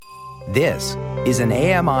This is an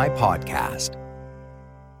AMI podcast.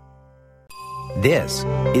 This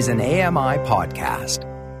is an AMI podcast.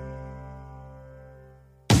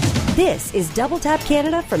 This is Double Tap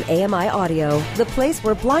Canada from AMI Audio, the place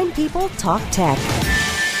where blind people talk tech.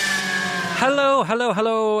 Hello, hello,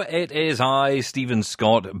 hello. It is I, Stephen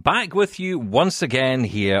Scott, back with you once again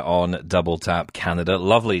here on Double Tap Canada.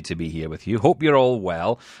 Lovely to be here with you. Hope you're all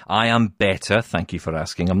well. I am better. Thank you for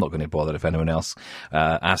asking. I'm not going to bother if anyone else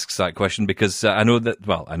asks that question because I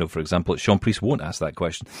know, for example, Sean Priest won't ask that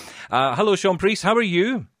question. Hello, Sean Priest. How are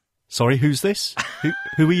you? Sorry, who's this?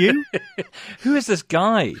 Who are you? Who is this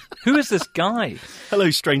guy? Who is this guy? Hello,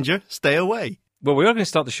 stranger. Stay away. Well, we were going to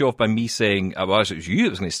start the show off by me saying, it was you that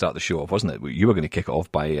was going to start the show off, wasn't it? You were going to kick it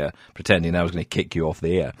off by pretending I was going to kick you off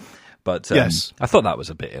the air. But yes. I thought that was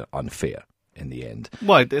a bit unfair in the end.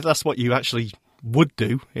 Well, that's what you actually would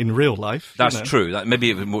do in real life. That's true. That maybe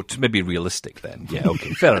it was maybe realistic then. Yeah, okay,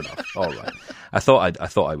 fair enough. All right. I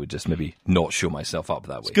thought I would just maybe not show myself up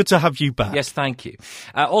that way. It's good to have you back. Yes, thank you.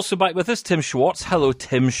 Also back with us, Tim Schwartz. Hello,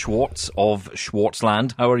 Tim Schwartz of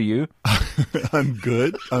Schwartzland. How are you? I'm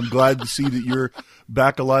good. I'm glad to see that you're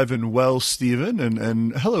back alive and well, Stephen.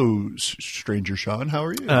 And hello, stranger Sean. How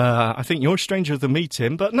are you? I think you're stranger than me,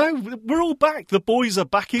 Tim. But no, we're all back. The boys are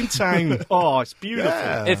back in town. Oh, it's beautiful.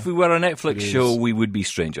 Yeah. If we were a Netflix show, we would be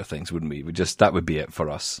Stranger Things, wouldn't we? That would be it for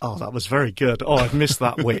us. Oh, that was very good. Oh, I've missed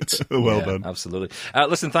that wit. Well done. Absolutely.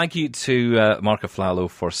 Listen, thank you to Mark Aflalo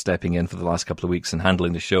for stepping in for the last couple of weeks and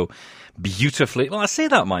handling the show beautifully. Well, I say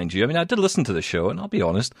that, mind you. I mean, I did listen to the show, and I'll be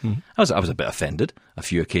honest, I was a bit offended a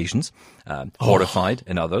few occasions, horrified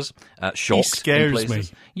in others, shocked. He scares in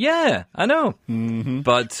places. me. Yeah, I know. Mm-hmm.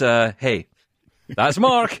 But hey, that's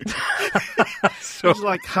Mark. He's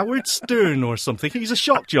like Howard Stern or something. He's a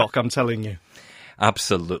shock jock, I'm telling you.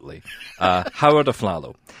 Absolutely. Howard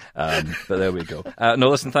Aflalo. But there we go. No,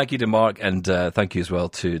 listen, thank you to Mark, and thank you as well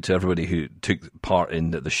to everybody who took part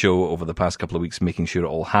in the show over the past couple of weeks, making sure it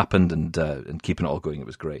all happened and keeping it all going. It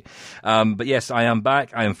was great. But yes, I am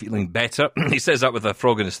back. I am feeling better. He says that with a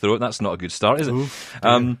frog in his throat. That's not a good start, is it? Oof,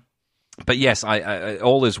 but yes, I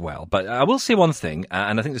all is well. But I will say one thing,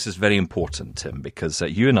 and I think this is very important, Tim, because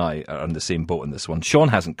you and I are on the same boat in this one. Sean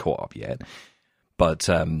hasn't caught up yet. But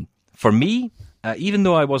for me, even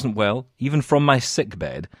though I wasn't well, even from my sick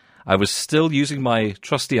bed, I was still using my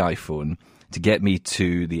trusty iPhone to get me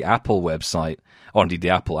to the Apple website, or indeed the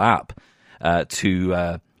Apple app,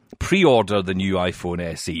 to pre-order the new iPhone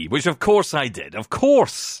SE, which of course I did. Of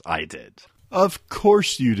course I did. Of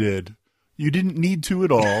course you did. You didn't need to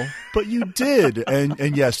at all, but you did.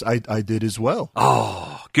 And yes, I did as well.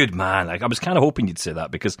 Oh, good man. I was kind of hoping you'd say that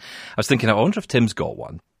because I was thinking, I wonder if Tim's got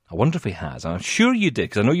one. I wonder if he has. And I'm sure you did,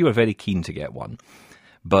 because I know you were very keen to get one.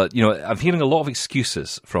 But, you know, I'm hearing a lot of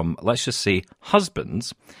excuses from, let's just say,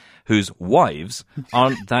 husbands whose wives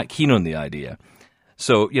aren't that keen on the idea.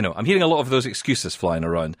 So, you know, I'm hearing a lot of those excuses flying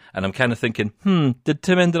around, and I'm kind of thinking, did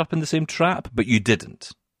Tim end up in the same trap? But you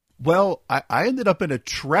didn't. Well, I ended up in a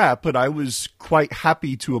trap, but I was quite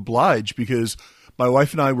happy to oblige because my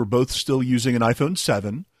wife and I were both still using an iPhone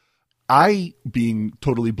 7. I, being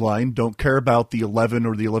totally blind, don't care about the 11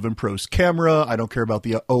 or the 11 Pro's camera. I don't care about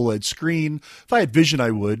the OLED screen. If I had vision,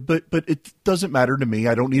 I would, but it doesn't matter to me.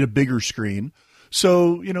 I don't need a bigger screen.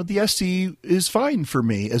 So, you know, the SE is fine for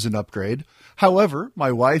me as an upgrade. However,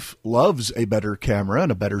 my wife loves a better camera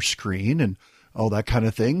and a better screen and all that kind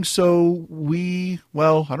of thing. So I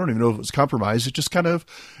don't even know if it was compromise. It just kind of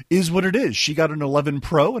is what it is. She got an 11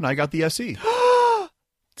 Pro and I got the SE.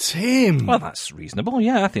 Tim. Well, that's reasonable.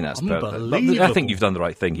 Yeah, I think that's perfect. I think you've done the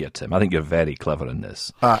right thing here, Tim. I think you're very clever in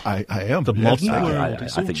this. I am. The modern world. I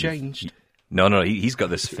It's all think changed. No, he's got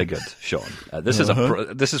this figured, Sean. This is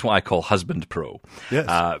this is what I call husband pro. Yes,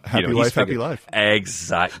 happy wife, happy life.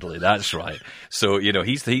 Exactly, that's right. So, you know,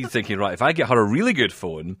 he's thinking, right, if I get her a really good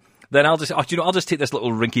phone, then I'll just take this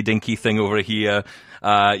little rinky-dinky thing over here.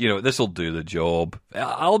 You know, this will do the job.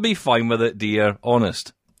 I'll be fine with it, dear.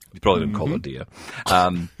 Honest. You probably didn't call her dear.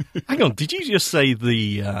 Hang on, did you just say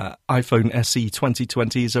the iPhone SE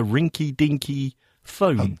 2020 is a rinky-dinky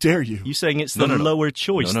phone? How dare you? You're saying it's the lower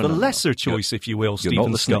choice, the lesser choice, if you will,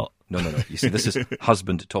 Stephen Scott. No. You see, this is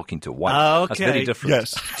husband talking to wife. Okay. That's very different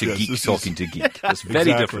to geek talking to geek. That's a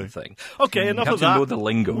very different thing. Okay, enough you of have that. to know the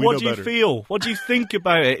lingo. What do you feel? What do you think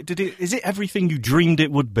about it? Is it everything you dreamed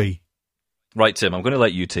it would be? Right, Tim, I'm going to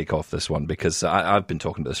let you take off this one because I've been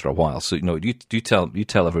talking about this for a while. So, you tell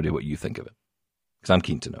everybody what you think of it, because I'm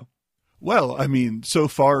keen to know. Well, I mean, so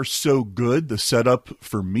far, so good. The setup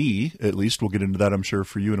for me, at least, we'll get into that, I'm sure,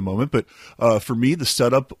 for you in a moment. But for me, the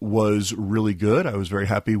setup was really good. I was very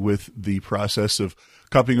happy with the process of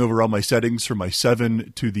copying over all my settings from my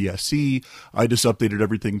 7 to the SE. I just updated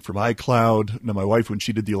everything from iCloud. Now, my wife, when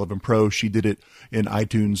she did the 11 Pro, she did it in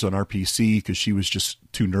iTunes on our PC because she was just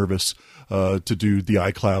too nervous to do the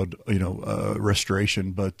iCloud,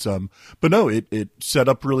 restoration. But no, it set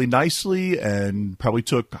up really nicely and probably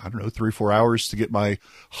took, 3 or 4 hours to get my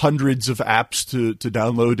hundreds of apps to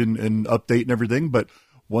download and update and everything. But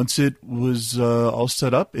once it was all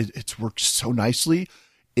set up, it's worked so nicely.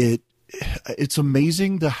 It's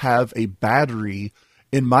amazing to have a battery,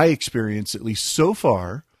 in my experience, at least so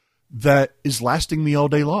far, that is lasting me all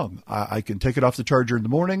day long. I can take it off the charger in the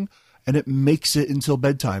morning, and it makes it until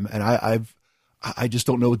bedtime. And I just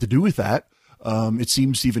don't know what to do with that. It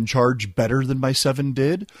seems to even charge better than my 7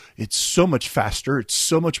 did. It's so much faster. It's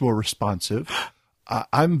so much more responsive.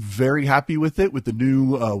 I'm very happy with it, with the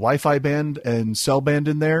new Wi-Fi band and cell band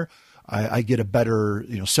in there. I get a better,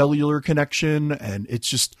 cellular connection, and it's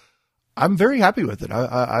just, I'm very happy with it.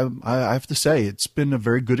 I have to say, it's been a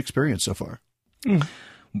very good experience so far.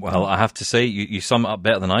 Well, I have to say, you sum it up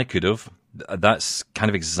better than I could have. That's kind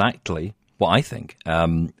of exactly what I think.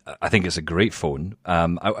 I think it's a great phone.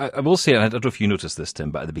 I will say, and I don't know if you noticed this,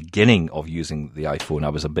 Tim, but at the beginning of using the iPhone, I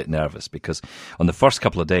was a bit nervous because on the first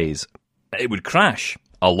couple of days, it would crash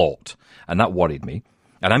a lot, and that worried me.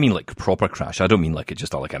 And I mean like proper crash. I don't mean like it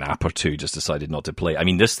just like an app or two just decided not to play. I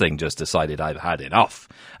mean, this thing just decided I've had enough.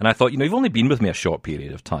 And I thought, you've only been with me a short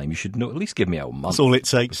period of time. You should at least give me a month. That's all it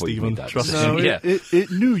takes, Stephen. Trust me. Yeah.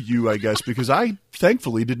 It knew you, I guess, because I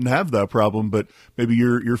thankfully didn't have that problem, but maybe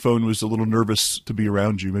your phone was a little nervous to be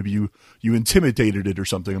around you. Maybe you intimidated it or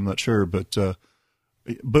something. I'm not sure, but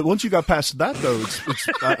once you got past that, though,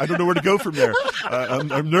 I don't know where to go from there.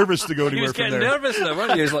 I'm nervous to go anywhere from there. He was getting nervous now, weren't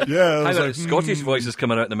you? He was like, yeah, I was Scottish voice is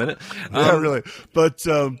coming out in a minute. Yeah, really. But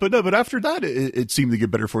after that, it seemed to get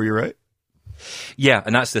better for you, right? Yeah,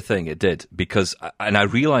 and that's the thing. It did, because, and I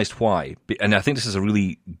realized why, and I think this is a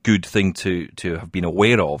really good thing to have been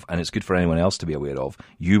aware of, and it's good for anyone else to be aware of.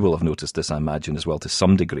 You will have noticed this, I imagine, as well, to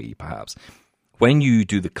some degree, perhaps. When you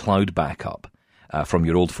do the cloud backup, from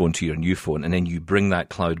your old phone to your new phone, and then you bring that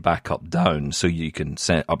cloud backup down so you can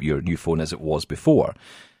set up your new phone as it was before.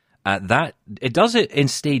 That it does it in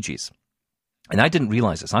stages. And I didn't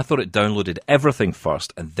realize this. I thought it downloaded everything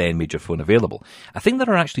first and then made your phone available. I think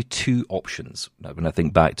there are actually 2 options when I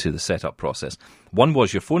think back to the setup process. One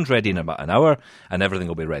was your phone's ready in about an hour and everything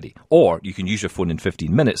will be ready. Or you can use your phone in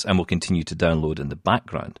 15 minutes and will continue to download in the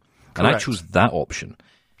background. Correct. And I chose that option.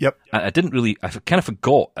 Yep. I kind of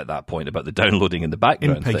forgot at that point about the downloading in the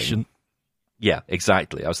background Impatient. thing. Yeah,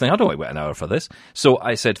 exactly. I was thinking, I don't want to wait an hour for this. So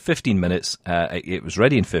I said 15 minutes, it was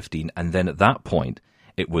ready in 15, and then at that point,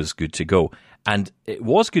 it was good to go. And it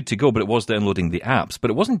was good to go, but it was downloading the apps. But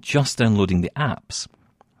it wasn't just downloading the apps.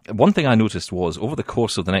 One thing I noticed was, over the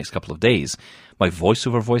course of the next couple of days, my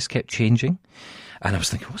voiceover voice kept changing. And I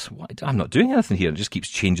was thinking, what? I'm not doing anything here. It just keeps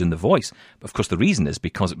changing the voice. But of course, the reason is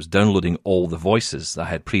because it was downloading all the voices that I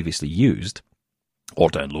had previously used or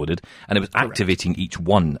downloaded, and it was activating each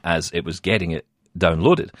one as it was getting it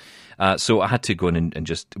downloaded. So I had to go in and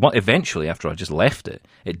just, eventually, after I just left it,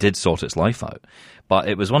 it did sort its life out. But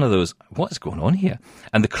it was one of those, what is going on here?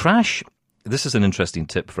 And the crash, this is an interesting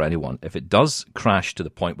tip for anyone. If it does crash to the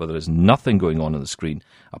point where there is nothing going on the screen,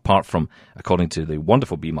 apart from, according to the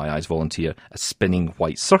wonderful Be My Eyes volunteer, a spinning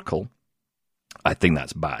white circle, I think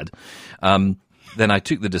that's bad. Then I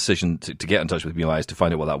took the decision to get in touch with Be My Eyes to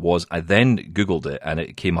find out what that was. I then Googled it, and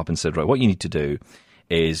it came up and said, right, what you need to do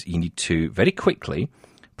is you need to very quickly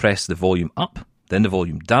press the volume up, then the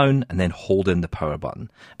volume down, and then hold in the power button,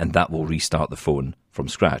 and that will restart the phone from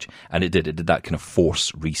scratch. And it did. It did that kind of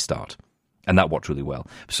force restart. And that worked really well.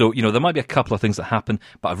 So, there might be a couple of things that happen,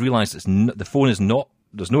 but I've realized the phone is not,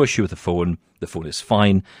 there's no issue with the phone. The phone is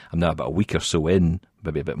fine. I'm now about a week or so in,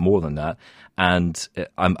 maybe a bit more than that. And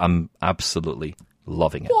I'm absolutely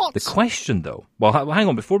loving it. What? The question, though, well, hang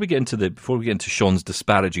on, before we get into Sean's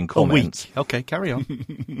disparaging comments. Okay, carry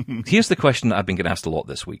on. Here's the question that I've been getting asked a lot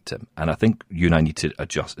this week, Tim, and I think you and I need to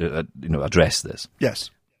address this. Yes.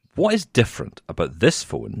 What is different about this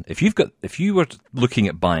phone? If you were looking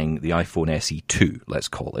at buying the iPhone SE 2, let's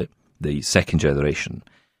call it, the second generation,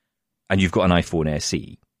 and you've got an iPhone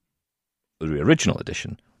SE, the original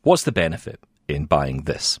edition, what's the benefit in buying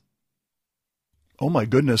this? Oh my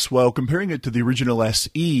goodness. Well, comparing it to the original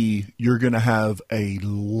SE, you're going to have a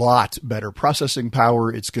lot better processing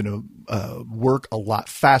power. It's going to work a lot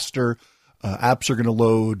faster. Apps are going to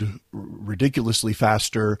load ridiculously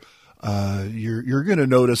faster. you're going to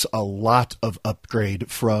notice a lot of upgrade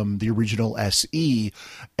from the original SE.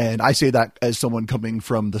 And I say that as someone coming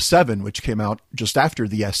from the 7, which came out just after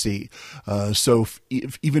the SE. So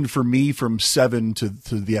if even for me from 7 to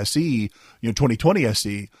the SE, 2020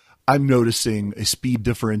 SE, I'm noticing a speed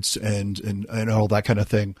difference and all that kind of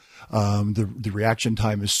thing. The reaction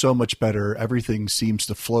time is so much better. Everything seems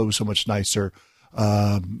to flow so much nicer.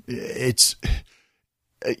 It's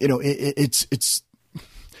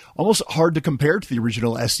almost hard to compare to the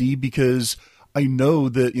original SE because I know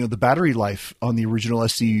that, the battery life on the original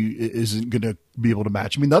SE isn't going to be able to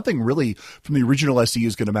match. I mean, nothing really from the original SE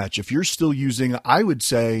is going to match. If you're still using, I would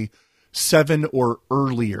say 7 or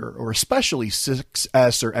earlier, or especially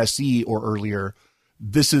 6S or SE or earlier,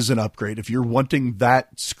 this is an upgrade. If you're wanting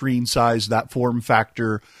that screen size, that form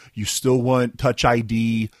factor, you still want Touch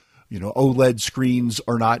ID, OLED screens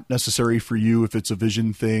are not necessary for you if it's a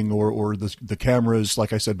vision thing or the cameras,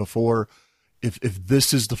 like I said before. If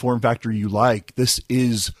this is the form factor you like, this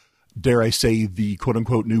is, dare I say, the quote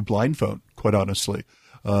unquote new blind phone, quite honestly.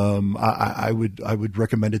 I would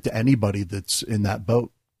recommend it to anybody that's in that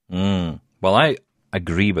boat. Well, I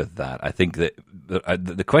agree with that. I think that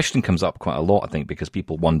the question comes up quite a lot, I think, because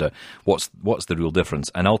people wonder what's the real difference.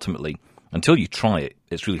 And ultimately, until you try it,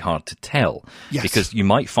 it's really hard to tell. Yes. Because you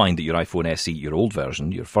might find that your iPhone SE, your old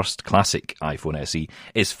version, your first classic iPhone SE,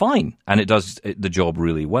 is fine, and it does the job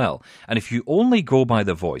really well. And if you only go by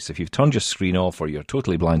the voice, if you've turned your screen off or you're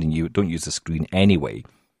totally blind and you don't use the screen anyway,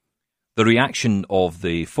 the reaction of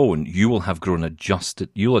the phone, you will have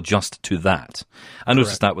you'll adjust to that. I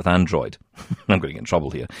noticed that with Android. I'm going to get in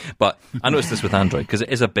trouble here. But I noticed this with Android because it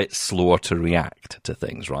is a bit slower to react to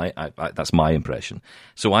things, right? That's my impression.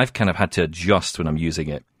 So I've kind of had to adjust when I'm using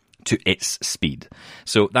it to its speed.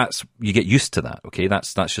 So you get used to that, okay?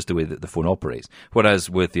 That's just the way that the phone operates. Whereas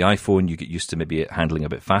with the iPhone, you get used to maybe it handling a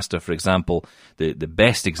bit faster. For example, the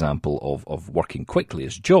best example of working quickly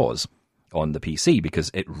is JAWS on the PC, because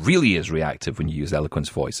it really is reactive when you use Eloquence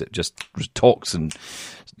Voice. It just talks and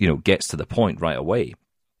gets to the point right away.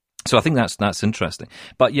 So I think that's interesting.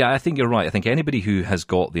 But yeah, I think you're right. I think anybody who has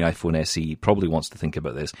got the iPhone SE probably wants to think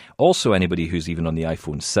about this. Also, anybody who's even on the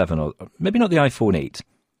iPhone 7 or maybe not the iPhone 8. I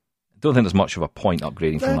don't think there's much of a point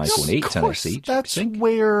upgrading from an iPhone 8 to an SE. That's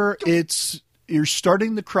where you're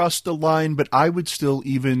starting to cross the line, but I would still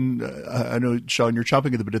even I know, Sean, you're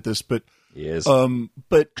chomping a bit at this, but yes.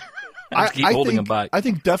 But I keep holding them back. I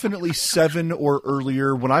think definitely 7 or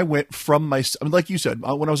earlier. When I went from like you said,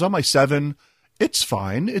 when I was on my 7, it's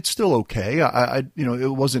fine. It's still okay.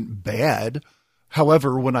 It wasn't bad.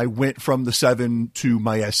 However, when I went from the 7 to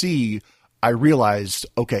my SE, I realized,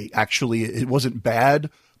 okay, actually it wasn't bad,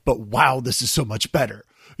 but wow, this is so much better.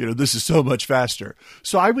 This is so much faster.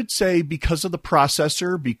 So I would say because of the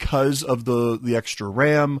processor, because of the extra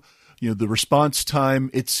RAM, the response time,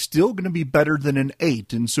 it's still going to be better than an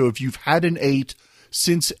 8. And so if you've had an 8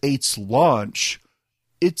 since 8's launch,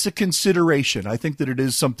 it's a consideration. I think that it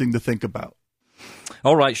is something to think about.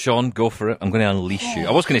 All right, Sean, go for it. I'm going to unleash you.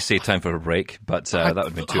 I was going to say time for a break, but that would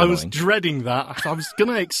have been too annoying. I was dreading that. I was going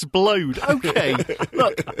to explode. Okay,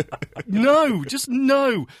 look, no, just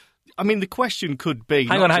no. I mean, the question could be...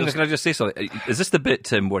 Hang on, can I just say something? Is this the bit,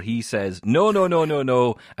 Tim, where he says, no,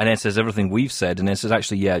 and then says everything we've said, and then says,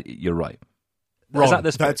 actually, yeah, you're right? Wrong. Is that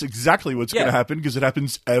this That's bit? Exactly what's going to happen, because it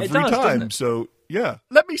happens every time. So, yeah.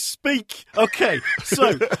 Let me speak. Okay,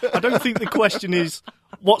 so I don't think the question is,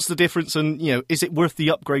 what's the difference, and, is it worth the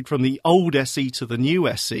upgrade from the old SE to the new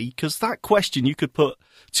SE? Because that question you could put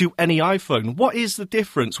to any iPhone. What is the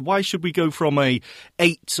difference? Why should we go from a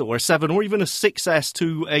 8 or a 7 or even a 6S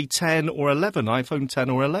to a 10 or 11, iPhone 10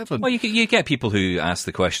 or 11? Well, you get people who ask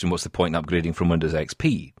the question, what's the point in upgrading from Windows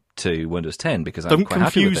XP to Windows 10 because I'm quite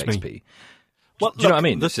happy with XP. Well, do you know what I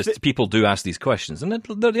mean? It's just people do ask these questions, and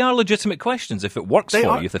they are legitimate questions. If it works for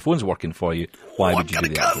you, if the phone's working for you, why would you do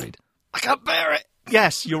the upgrade? I can't bear it.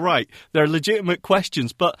 Yes, you're right. They're legitimate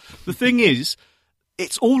questions, but the thing is,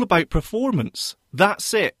 it's all about performance.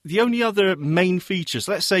 That's it. The only other main features,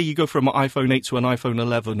 let's say you go from an iPhone 8 to an iPhone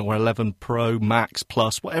 11 or 11 Pro, Max,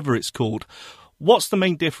 Plus, whatever it's called. What's the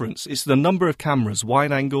main difference? It's the number of cameras,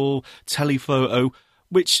 wide angle, telephoto,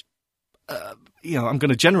 which, I'm going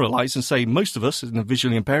to generalize and say most of us in the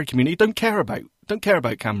visually impaired community don't care about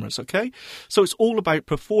cameras, okay? So it's all about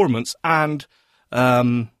performance and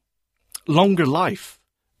longer life.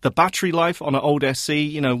 The battery life on an old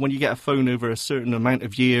SE, when you get a phone over a certain amount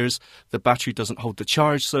of years, the battery doesn't hold the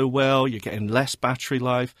charge so well. You're getting less battery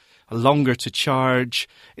life, longer to charge.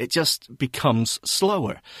 It just becomes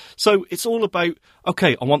slower. So it's all about,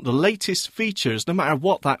 okay, I want the latest features, no matter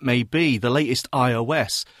what that may be, the latest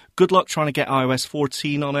iOS. Good luck trying to get iOS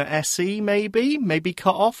 14 on a SE, maybe? Maybe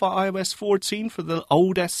cut off at iOS 14 for the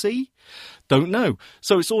old SE? Don't know.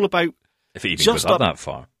 So it's all about... If it even goes up that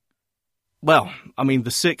far. Well, I mean, the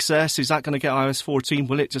 6S, is that going to get iOS 14?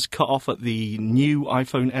 Will it just cut off at the new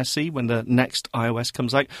iPhone SE when the next iOS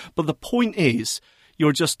comes out? But the point is,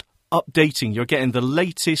 you're just updating. You're getting the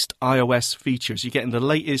latest iOS features. You're getting the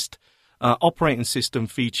latest operating system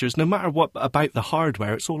features. No matter what about the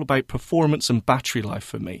hardware, it's all about performance and battery life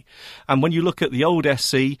for me. And when you look at the old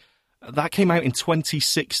SE, that came out in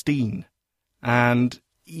 2016. And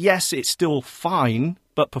yes, it's still fine,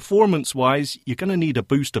 but performance-wise, you're going to need a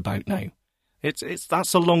boost about now.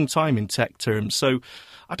 That's a long time in tech terms. So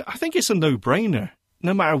I think it's a no-brainer.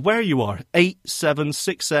 No matter where you are, 8, 7,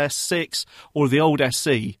 6S, 6, or the old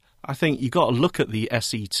SE, I think you've got to look at the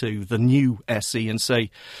SE2, the new SE, and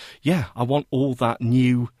say, yeah, I want all that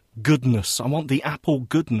new goodness. I want the Apple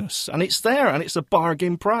goodness. And it's there, and it's a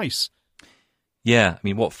bargain price. Yeah, I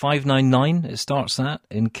mean, what, $599 it starts at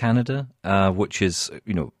in Canada, which is,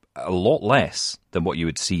 a lot less than what you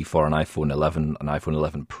would see for an iPhone 11, an iPhone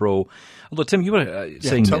 11 Pro. Although, Tim, you were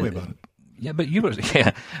saying... tell me about it. Yeah, but you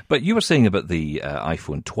were saying about the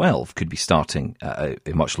iPhone 12 could be starting at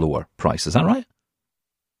a much lower price. Is that right?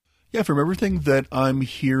 Yeah, from everything that I'm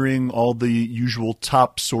hearing, all the usual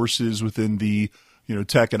top sources within the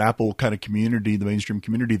tech and Apple kind of community, the mainstream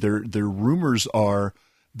community, their rumors are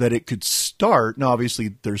that it could start. Now,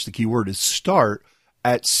 obviously, there's the key word is start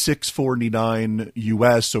at $649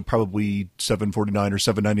 US, so probably $749 or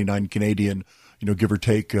 $799 Canadian, give or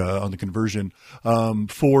take on the conversion,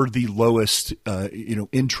 for the lowest,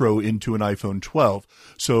 intro into an iPhone 12.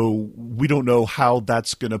 So we don't know how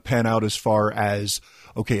that's going to pan out as far as,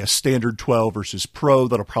 okay, a standard 12 versus Pro.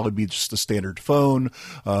 That'll probably be just a standard phone.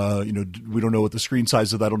 We don't know what the screen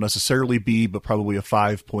size of that'll necessarily be, but probably a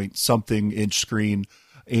 5-point-something inch screen.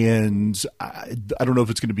 And I don't know if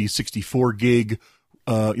it's going to be 64 gig.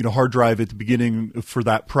 Hard drive at the beginning for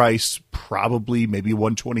that price, probably maybe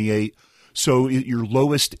 128. So your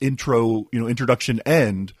lowest introduction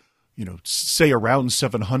end, say around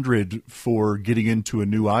 700 for getting into a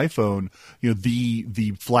new iPhone,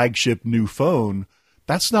 the flagship new phone,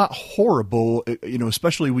 that's not horrible,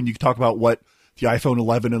 especially when you talk about what the iPhone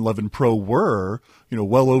 11 and 11 Pro were,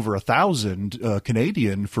 well over 1,000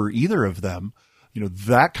 Canadian for either of them.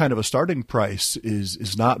 That kind of a starting price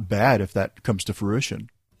is not bad if that comes to fruition.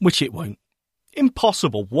 Which it won't.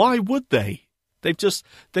 Impossible. Why would they?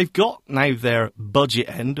 They've got now their budget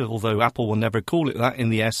end, although Apple will never call it that in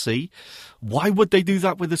the SE. Why would they do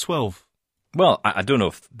that with the 12? Well, I don't know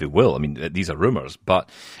if they will. I mean, these are rumors, but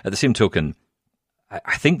at the same token,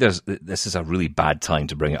 I think this is a really bad time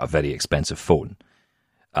to bring out a very expensive phone.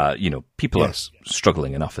 People are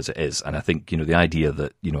struggling enough as it is. And I think, the idea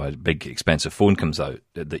that, a big expensive phone comes out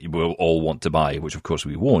that you will all want to buy, which of course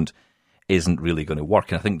we won't, isn't really going to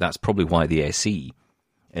work. And I think that's probably why the SE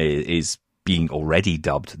is being already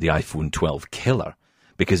dubbed the iPhone 12 killer.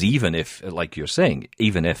 Because even if, like you're saying,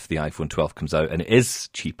 even if the iPhone 12 comes out and it is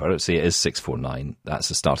cheaper, say it is $649, that's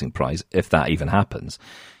the starting price, if that even happens,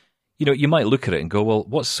 you might look at it and go, well,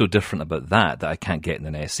 what's so different about that I can't get in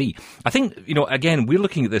an SE? I think, again, we're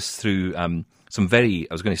looking at this through some very,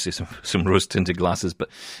 I was going to say some rose-tinted glasses, but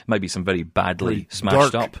maybe some very badly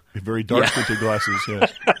smashed up. Very dark tinted glasses,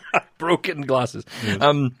 yes. Broken glasses.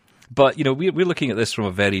 Yes. But, we're looking at this from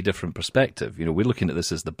a very different perspective. We're looking at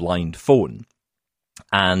this as the blind phone.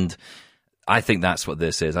 And I think that's what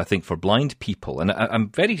this is. I think for blind people, and I'm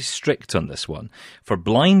very strict on this one, for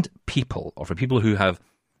blind people or for people who have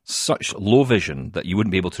such low vision that you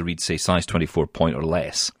wouldn't be able to read, say, size 24 point or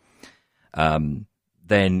less,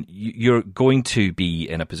 then you're going to be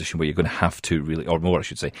in a position where you're going to have to really, or more, I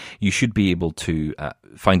should say, you should be able to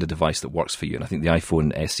find a device that works for you. And I think the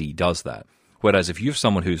iPhone SE does that. Whereas if you're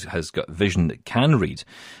someone who has got vision that can read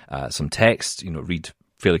some text, read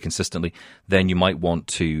fairly consistently, then you might want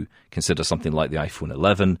to consider something like the iPhone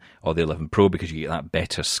 11 or the 11 Pro because you get that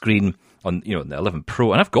better screen on, the 11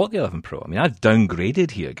 Pro. And I've got the 11 Pro. I mean, I've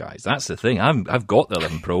downgraded here, guys. That's the thing. I've got the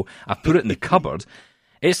 11 Pro. I've put it in the cupboard.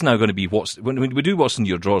 It's now going to be when we do what's in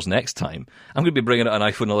your drawers next time, I'm going to be bringing out an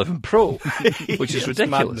iPhone 11 Pro, which is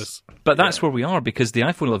ridiculous. Madness. But that's where we are because the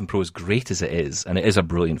iPhone 11 Pro, as great as it is, and it is a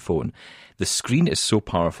brilliant phone, the screen is so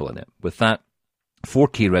powerful in it with that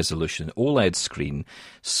 4K resolution, OLED screen,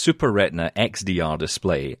 Super Retina XDR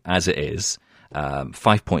display as it is,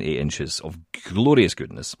 5.8 inches of glorious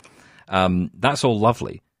goodness. That's all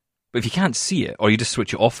lovely. But if you can't see it or you just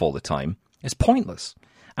switch it off all the time, it's pointless.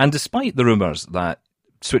 And despite the rumours that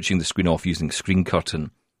switching the screen off using Screen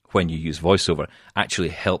Curtain when you use VoiceOver actually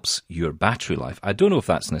helps your battery life. I don't know if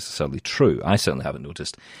that's necessarily true. I certainly haven't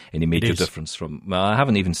noticed any major difference I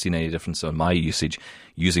haven't even seen any difference on my usage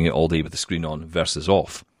using it all day with the screen on versus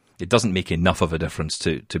off. It doesn't make enough of a difference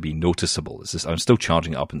to be noticeable. It's just, I'm still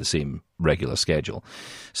charging it up in the same regular schedule.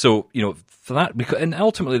 So, for that, and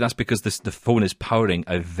ultimately that's because the phone is powering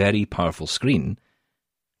a very powerful screen,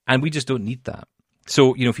 and we just don't need that.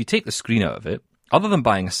 So, if you take the screen out of it, other than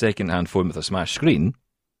buying a second-hand phone with a smashed screen,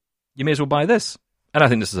 you may as well buy this. And I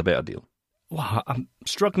think this is a better deal. Well, I'm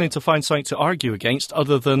struggling to find something to argue against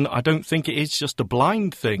other than I don't think it is just a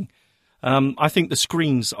blind thing. I think the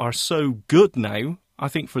screens are so good now. I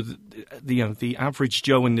think for the average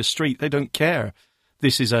Joe in the street, they don't care.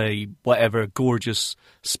 This is a whatever gorgeous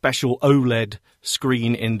special OLED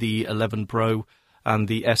screen in the 11 Pro, and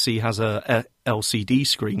the SE has a LCD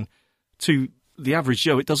screen. To the average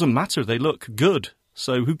Joe, it doesn't matter. They look good,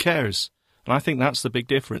 so who cares? And I think that's the big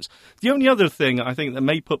difference. The only other thing I think that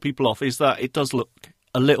may put people off is that it does look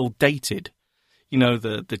a little dated.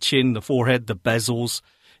 The chin, the forehead, the bezels.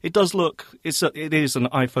 It does look, it is an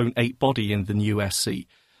iPhone 8 body in the new SE.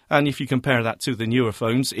 And if you compare that to the newer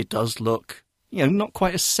phones, it does look, not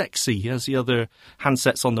quite as sexy as the other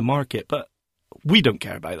handsets on the market. But we don't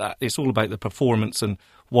care about that. It's all about the performance and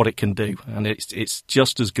what it can do. And it's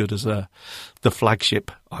just as good as the flagship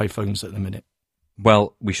iPhones at the minute.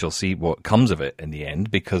 Well, we shall see what comes of it in the end,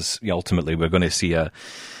 because ultimately we're going to see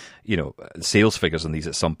sales figures on these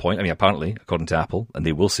at some point. I mean, apparently, according to Apple, and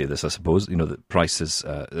they will say this, I suppose, the prices,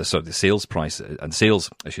 the sales price and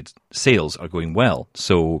sales are going well.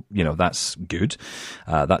 So, that's good.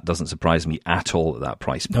 That doesn't surprise me at all at that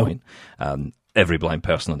price point. No. Every blind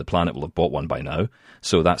person on the planet will have bought one by now.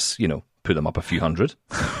 So that's, put them up a few hundred.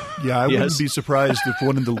 Yeah, I wouldn't be surprised if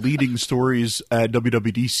one of the leading stories at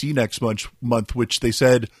WWDC next month, which they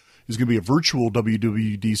said is going to be a virtual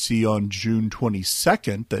WWDC on June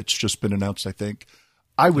 22nd, that's just been announced, I think.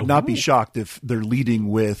 I would not be shocked if they're leading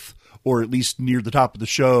with, or at least near the top of the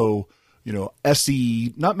show,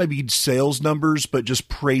 SE, not maybe sales numbers, but just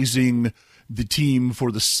praising the team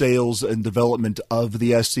for the sales and development of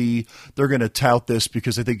the SE. They're going to tout this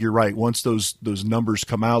because I think you're right. Once those numbers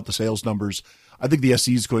come out, the sales numbers, I think the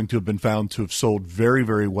SE is going to have been found to have sold very,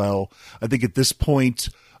 very well. I think at this point,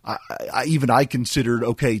 I considered,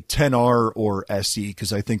 10R or SE,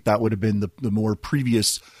 because I think that would have been the more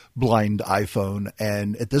previous blind iPhone.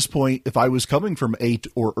 And at this point, if I was coming from 8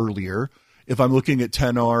 or earlier, if I'm looking at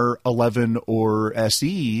 10R, 11, or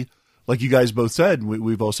SE, like you guys both said,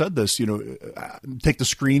 we've all said this, take the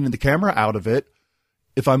screen and the camera out of it.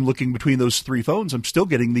 If I'm looking between those three phones, I'm still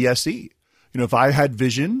getting the SE. If I had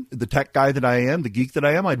vision, the tech guy that I am, the geek that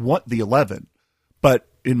I am, I'd want the 11. But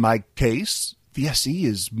in my case, the SE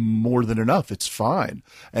is more than enough. It's fine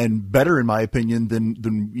and better, in my opinion,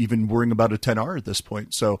 than even worrying about a 10R at this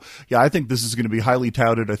point. So, yeah, I think this is going to be highly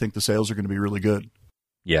touted. I think the sales are going to be really good.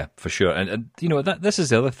 Yeah, for sure. And this is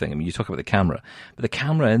the other thing. I mean, you talk about the camera, but the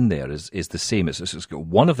camera in there is the same. It's got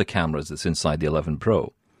one of the cameras that's inside the 11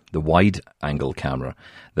 Pro, the wide angle camera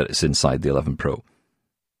that is inside the 11 Pro.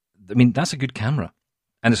 I mean, that's a good camera.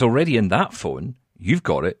 And it's already in that phone. You've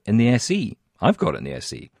got it in the SE. I've got it in the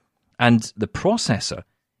SE. And the processor,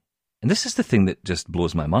 and this is the thing that just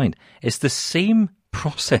blows my mind, it's the same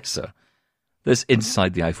processor that's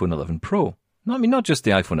inside the iPhone 11 Pro. No, I mean, not just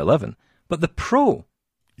the iPhone 11, but the Pro.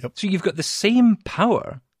 Yep. So you've got the same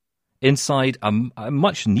power inside a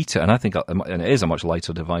much neater, and I think and it is a much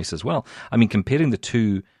lighter device as well. I mean, comparing the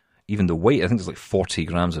two, even the weight, I think there's like 40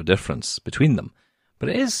 grams of difference between them. But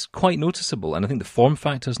it is quite noticeable, and I think the form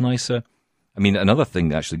factor is nicer. I mean, another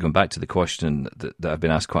thing, actually, going back to the question that I've been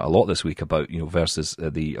asked quite a lot this week about, versus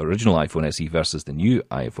the original iPhone SE versus the new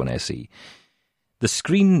iPhone SE. The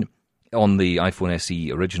screen on the iPhone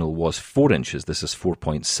SE original was 4 inches. This is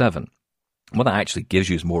 4.7. What that actually gives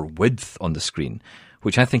you is more width on the screen,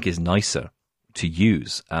 which I think is nicer to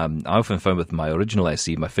use. I often found with my original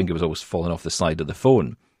SE, my finger was always falling off the side of the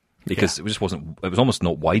phone because it just wasn't. It was almost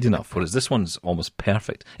not wide enough. Whereas this one's almost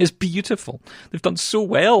perfect. It's beautiful. They've done so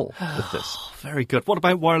well with this. Very good. What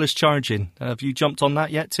about wireless charging? Have you jumped on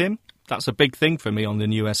that yet, Tim? That's a big thing for me on the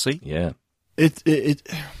new SE. Yeah,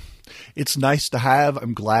 it's nice to have.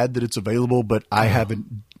 I'm glad that it's available, but I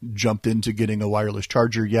haven't jumped into getting a wireless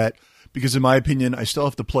charger yet. Because in my opinion, I still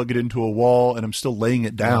have to plug it into a wall, and I'm still laying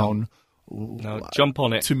it down. No, jump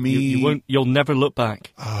on it. To me, you won't. You'll never look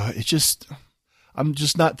back. I'm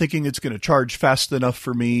just not thinking it's going to charge fast enough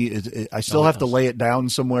for me. I still have to lay it down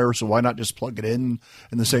somewhere, so why not just plug it in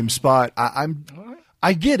the same spot?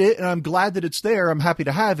 I get it, and I'm glad that it's there. I'm happy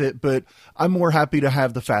to have it, but I'm more happy to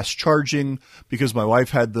have the fast charging because my wife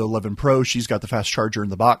had the 11 Pro. She's got the fast charger in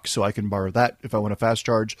the box, so I can borrow that if I want a fast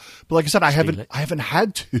charge. But like I said, I haven't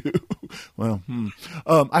had to. Well,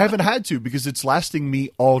 I haven't had to because it's lasting me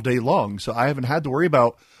all day long. So I haven't had to worry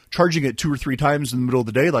about charging it 2 or 3 times in the middle of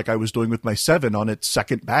the day like I was doing with my 7 on its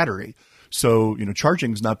second battery. So,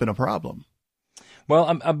 charging's not been a problem.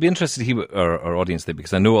 Well, I'd be interested to hear what our audience think,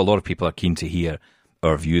 because I know a lot of people are keen to hear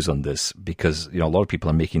our views on this, because a lot of people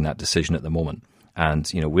are making that decision at the moment, and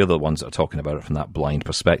we're the ones that are talking about it from that blind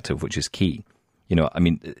perspective, which is key.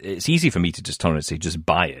 It's easy for me to just turn around and say just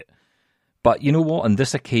buy it, but you know what? On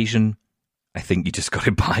this occasion, I think you just got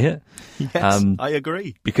to buy it. Yes, I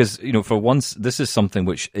agree. Because for once, this is something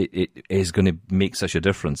which it is going to make such a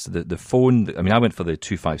difference. The phone. I went for the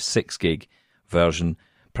 256 gig version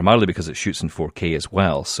primarily because it shoots in 4K as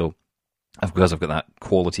well. So, because I've got that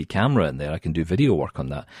quality camera in there, I can do video work on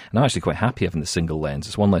that. And I'm actually quite happy having the single lens.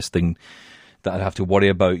 It's one less thing that I'd have to worry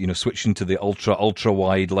about, switching to the ultra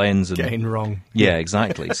wide lens. And, getting wrong. Yeah,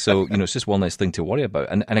 exactly. So, it's just one less thing to worry about.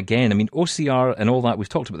 And again, OCR and all that, we've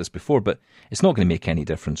talked about this before, but it's not going to make any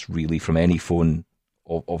difference really from any phone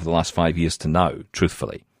over the last 5 years to now,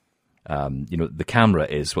 truthfully. The camera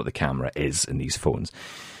is what the camera is in these phones.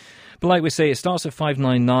 But like we say, it starts at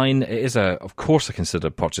 $599. It is, of course, a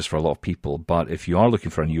considered purchase for a lot of people. But if you are looking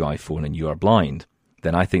for a new iPhone and you are blind,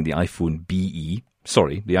 then I think the iPhone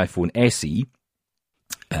SE,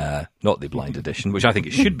 not the blind edition, which I think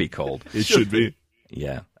it should be called. It should be.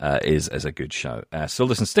 Yeah, is a good shout. So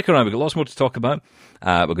listen, stick around. We've got lots more to talk about.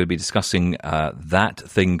 We're going to be discussing that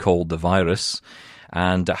thing called the virus,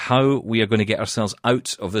 and how we are going to get ourselves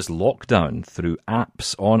out of this lockdown through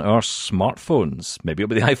apps on our smartphones. Maybe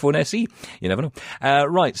it'll be the iPhone SE. You never know.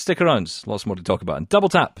 Right, stick around. Lots more to talk about. And Double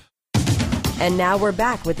Tap. And now we're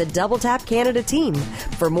back with the Double Tap Canada team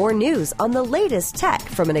for more news on the latest tech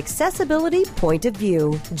from an accessibility point of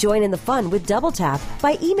view. Join in the fun with Double Tap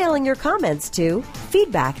by emailing your comments to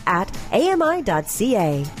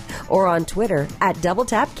feedback@ami.ca or on Twitter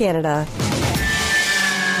 @DoubleTapCanada.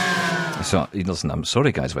 So, listen, I'm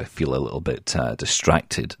sorry, guys, if I feel a little bit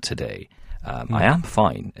distracted today. I am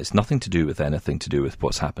fine. It's nothing to do with anything to do with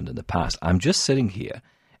what's happened in the past. I'm just sitting here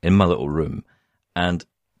in my little room, and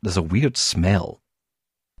there's a weird smell.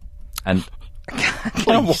 And I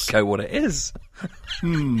can't work out what it is.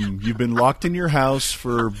 You've been locked in your house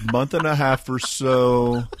for a month and a half or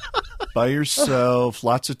so, by yourself.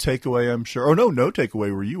 Lots of takeaway, I'm sure. Oh, no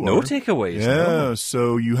takeaway where you are. No takeaways. Yeah, no.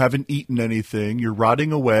 So you haven't eaten anything. You're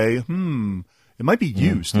rotting away. It might be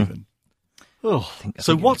you, Stephen. Oh,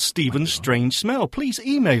 so what's Stephen's strange smell? Please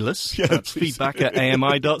email us. That's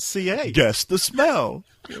feedback@ami.ca. Guess the smell.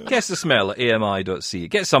 Guess the smell at ami.ca.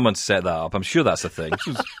 Get someone to set that up. I'm sure that's a thing.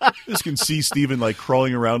 Just can see Stephen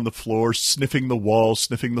crawling around the floor, sniffing the walls,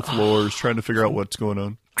 sniffing the floors, trying to figure out what's going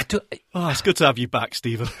on. It's good to have you back,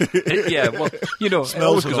 Stephen. Yeah, well, it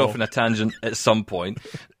always goes off on a tangent at some point.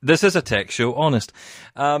 This is a tech show, honest.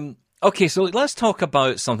 Okay, so let's talk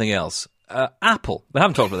about something else. Apple. We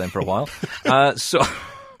haven't talked about them for a while. So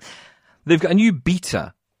they've got a new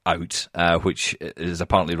beta out, which is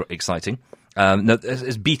apparently exciting. Now,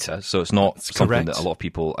 it's beta, so it's not something that a lot of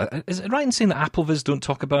people... is it right in saying that AppleViz don't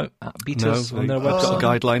talk about betas on their website? It's a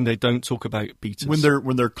guideline. They don't talk about betas. When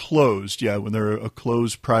they're closed, yeah. When they're a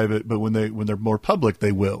closed private, but when they're more public,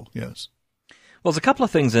 they will, yes. Well, there's a couple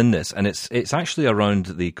of things in this, and it's actually around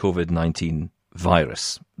the COVID-19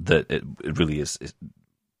 virus that it really is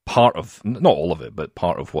part of, not all of it, but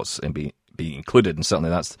part of what's being included, and certainly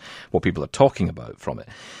that's what people are talking about from it.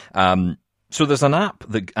 So there's an app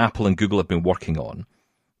that Apple and Google have been working on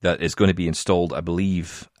that is going to be installed, I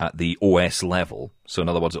believe, at the OS level. So in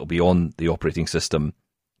other words, it'll be on the operating system.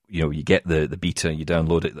 You get the beta, you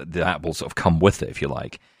download it, the app will sort of come with it, if you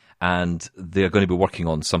like. And they're going to be working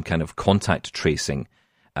on some kind of contact tracing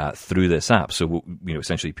through this app. So,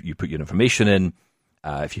 essentially you put your information in,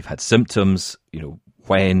 if you've had symptoms,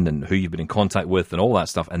 when and who you've been in contact with and all that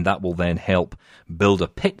stuff, and that will then help build a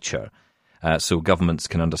picture so governments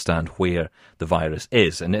can understand where the virus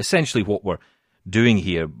is. And essentially what we're doing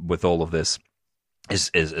here with all of this is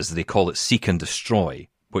as they call it, seek and destroy,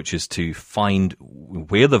 which is to find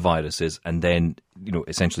where the virus is and then,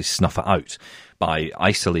 essentially snuff it out by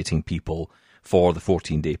isolating people for the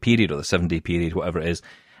 14-day period or the 7-day period, whatever it is.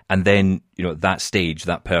 And then, at that stage,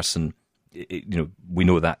 that person, we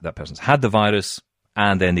know that that person's had the virus,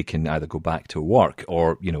 and then they can either go back to work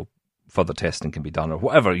or, further testing can be done or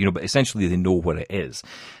whatever, but essentially they know where it is.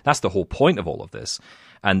 That's the whole point of all of this.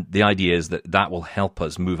 And the idea is that that will help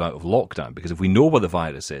us move out of lockdown, because if we know where the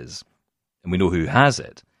virus is and we know who has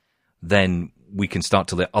it, then we can start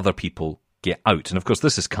to let other people get out. And of course,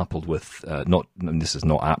 this is coupled with this is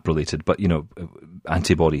not app related, but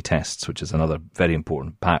antibody tests, which is another very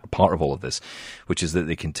important part of all of this, which is that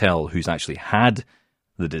they can tell who's actually had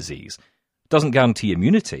the disease. Doesn't guarantee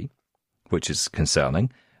immunity, which is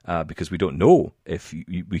concerning, because we don't know if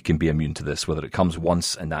we can be immune to this, whether it comes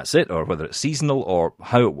once and that's it, or whether it's seasonal, or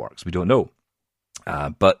how it works. We don't know.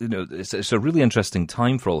 But it's a really interesting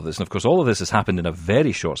time for all of this. And of course, all of this has happened in a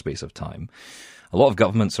very short space of time. A lot of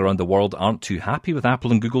governments around the world aren't too happy with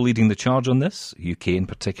Apple and Google leading the charge on this. UK in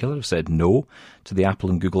particular have said no to the Apple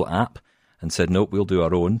and Google app and said, nope, we'll do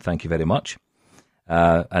our own, thank you very much.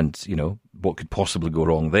 And, what could possibly go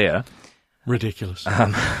wrong there? Ridiculous.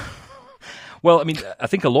 Well, I mean, I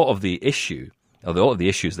think a lot of the issues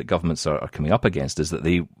that governments are coming up against is that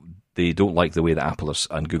they don't like the way that Apple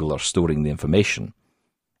and Google are storing the information.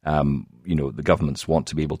 The governments want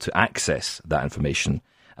to be able to access that information.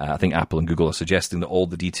 I think Apple and Google are suggesting that all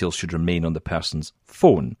the details should remain on the person's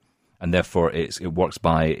phone, and therefore it works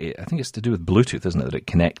by, I think it's to do with Bluetooth, isn't it? That it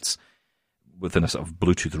connects within a sort of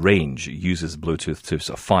Bluetooth range. It uses Bluetooth to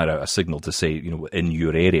sort of fire out a signal to say, in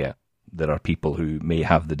your area there are people who may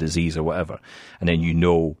have the disease or whatever, and then you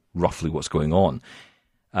know roughly what's going on.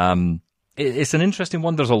 It's an interesting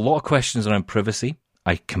one. There's a lot of questions around privacy.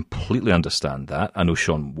 I completely understand that. I know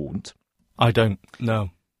Sean won't. I don't, no.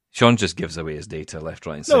 Sean just gives away his data left,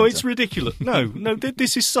 right, and centre. No, it's ridiculous. No,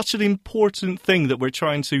 this is such an important thing that we're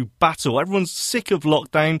trying to battle. Everyone's sick of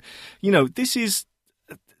lockdown. This is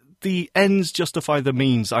the ends justify the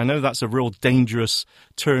means. I know that's a real dangerous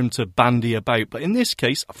term to bandy about, but in this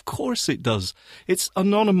case, of course it does. It's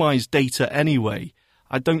anonymised data anyway.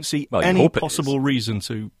 I don't see any possible reason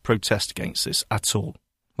to protest against this at all.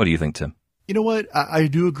 What do you think, Tim? You know what? I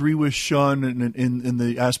do agree with Sean in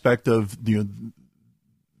the aspect of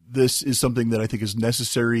this is something that I think is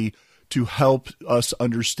necessary to help us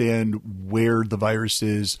understand where the virus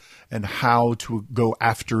is and how to go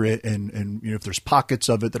after it, and if there's pockets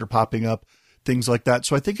of it that are popping up, things like that.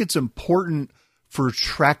 So I think it's important for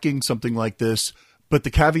tracking something like this, but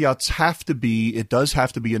the caveats have to be, it does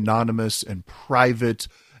have to be anonymous and private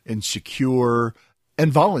and secure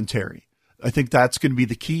and voluntary. I think that's going to be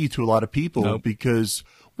the key to a lot of people because,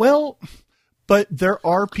 but there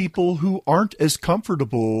are people who aren't as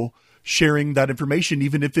comfortable sharing that information,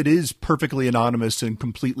 even if it is perfectly anonymous and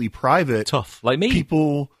completely private. Tough. Like me.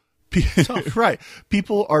 People, right.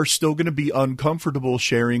 People are still going to be uncomfortable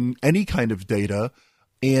sharing any kind of data.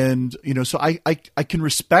 And, so I can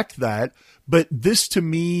respect that. But this to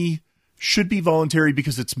me should be voluntary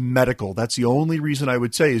because it's medical. That's the only reason I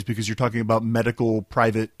would say, is because you're talking about medical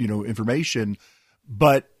private, information.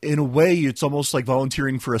 But in a way, it's almost like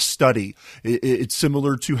volunteering for a study. It's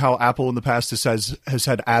similar to how Apple in the past has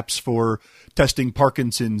had apps for testing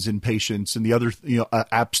Parkinson's in patients, and the other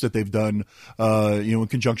apps that they've done in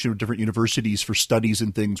conjunction with different universities for studies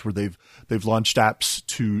and things, where they've launched apps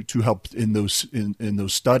to help in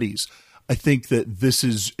those studies. I think that this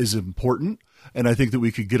is important, and I think that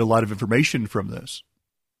we could get a lot of information from this.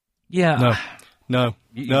 Yeah. No.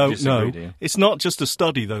 It's not just a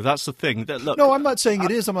study, though. That's the thing. No, I'm not saying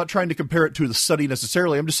it is. I'm not trying to compare it to the study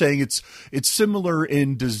necessarily. I'm just saying it's similar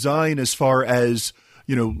in design as far as,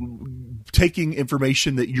 taking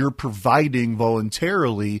information that you're providing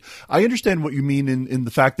voluntarily. I understand what you mean in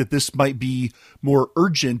the fact that this might be more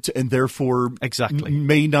urgent and therefore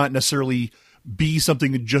may not necessarily be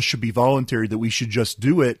something that just should be voluntary, that we should just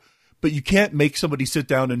do it. But you can't make somebody sit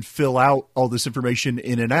down and fill out all this information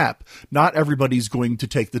in an app. Not everybody's going to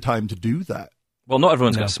take the time to do that. Well, not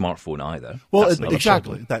everyone's got a smartphone either. Well,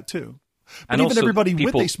 exactly, that too. But and even everybody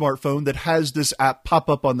with a smartphone that has this app pop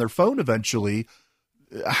up on their phone eventually,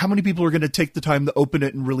 how many people are going to take the time to open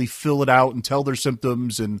it and really fill it out and tell their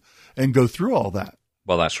symptoms and go through all that?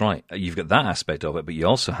 Well, that's right. You've got that aspect of it, but you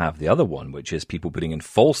also have the other one, which is people putting in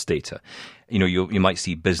false data. You might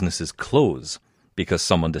see businesses close because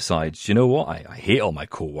someone decides, you know what, I hate all my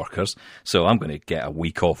co-workers, so I'm going to get a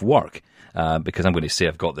week off work because I'm going to say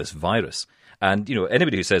I've got this virus. And,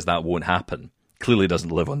 anybody who says that won't happen clearly doesn't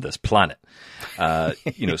live on this planet.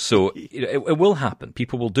 So it will happen.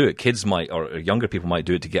 People will do it. Kids might, or younger people might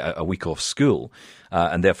do it to get a week off school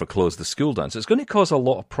and therefore close the school down. So it's going to cause a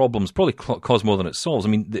lot of problems, probably cause more than it solves. I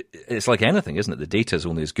mean, it's like anything, isn't it? The data is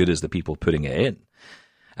only as good as the people putting it in.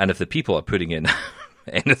 And if the people are putting in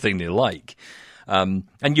anything they like, and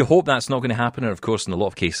you hope that's not going to happen. And of course, in a lot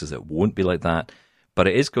of cases, it won't be like that. But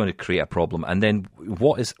it is going to create a problem. And then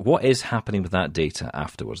what is happening with that data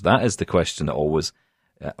afterwards? That is the question that always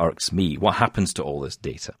irks me. What happens to all this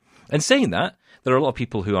data? And saying that, there are a lot of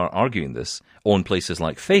people who are arguing this on places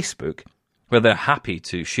like Facebook, where they're happy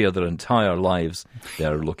to share their entire lives,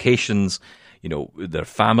 their locations, their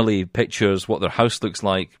family pictures, what their house looks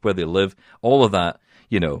like, where they live, all of that,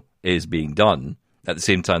 is being done. At the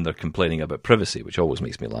same time, they're complaining about privacy, which always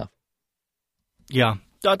makes me laugh. Yeah.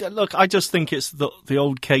 Look, I just think it's the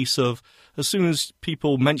old case of as soon as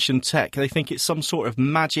people mention tech, they think it's some sort of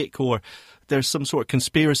magic or there's some sort of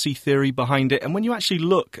conspiracy theory behind it. And when you actually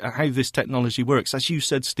look at how this technology works, as you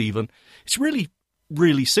said, Stephen, it's really,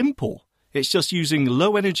 really simple. It's just using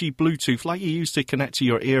low-energy Bluetooth like you used to connect to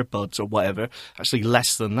your earbuds or whatever, actually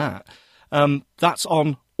less than that. That's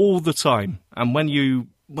on all the time. And when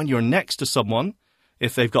you're next to someone,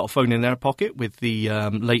 if they've got a phone in their pocket with the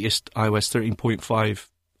latest iOS 13.5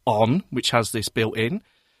 on, which has this built in,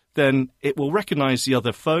 then it will recognize the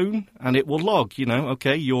other phone and it will log,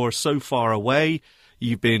 okay, you're so far away,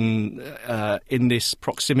 you've been in this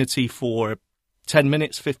proximity for 10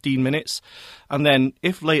 minutes, 15 minutes. And then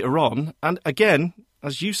if later on, and again,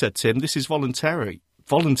 as you said, Tim, this is voluntary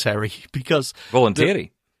because...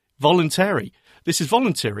 Voluntary? Voluntary. This is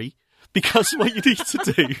voluntary because what you need to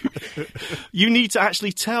do, you need to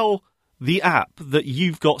actually tell the app that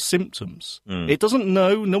you've got symptoms. It doesn't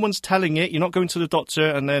know, no one's telling it. You're not going to the doctor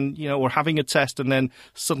and then, or having a test and then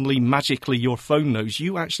suddenly magically your phone knows.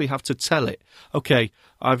 You actually have to tell it, okay,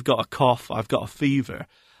 I've got a cough, I've got a fever.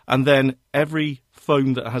 And then every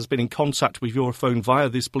phone that has been in contact with your phone via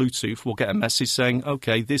this Bluetooth will get a message saying,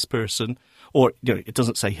 okay, this person, or it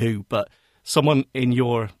doesn't say who, but someone in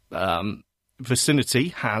your vicinity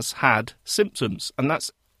has had symptoms. And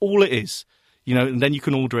that's all it is. And then you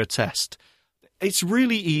can order a test. It's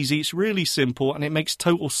really easy, it's really simple, and it makes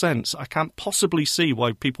total sense. I can't possibly see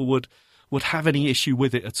why people would have any issue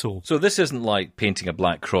with it at all. So this isn't like painting a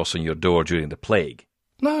black cross on your door during the plague?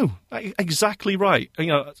 No, exactly right.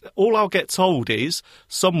 All I'll get told is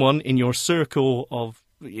someone in your circle of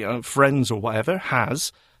friends or whatever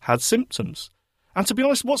has had symptoms. And to be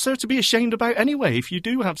honest, what's there to be ashamed about anyway? If you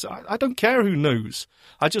do have, I don't care who knows.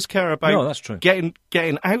 I just care about that's true. getting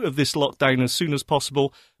out of this lockdown as soon as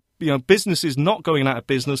possible. Businesses not going out of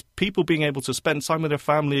business, people being able to spend time with their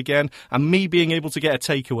family again, and me being able to get a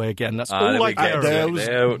takeaway again. That's all I care about.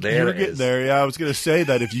 You're getting there. Yeah, I was going to say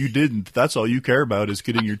that if you didn't, that's all you care about is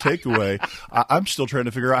getting your takeaway. I'm still trying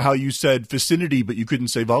to figure out how you said vicinity, but you couldn't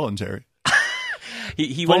say voluntary.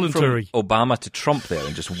 He went from Obama to Trump there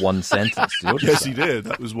in just one sentence. Yes, he did.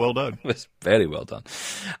 That was well done. It was very well done.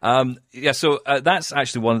 So that's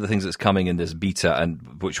actually one of the things that's coming in this beta,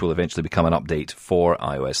 and which will eventually become an update for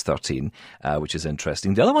iOS 13, which is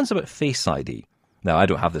interesting. The other one's about Face ID. Now, I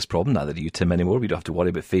don't have this problem, neither do you, Tim, anymore. We don't have to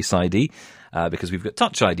worry about Face ID because we've got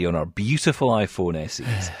Touch ID on our beautiful iPhone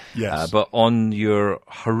SEs. Yes. But on your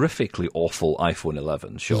horrifically awful iPhone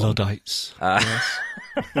 11, Sean. Luddites. Yes.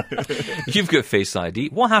 You've got Face ID.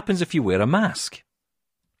 What happens if you wear a mask?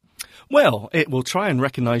 Well, it will try and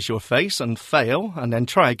recognise your face and fail, and then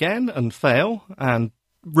try again and fail and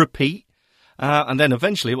repeat. And then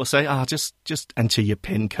eventually it will say, just enter your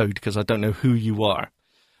PIN code because I don't know who you are.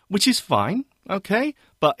 Which is fine, okay?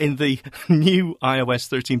 But in the new iOS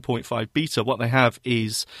 13.5 beta, what they have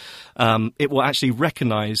is it will actually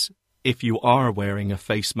recognise if you are wearing a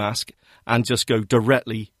face mask and just go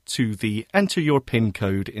directly to the enter your PIN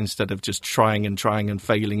code instead of just trying and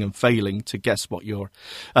failing to guess what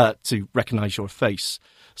to recognise your face.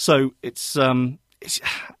 So it's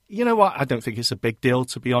you know what? I don't think it's a big deal,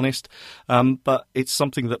 to be honest. But it's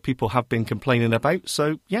something that people have been complaining about.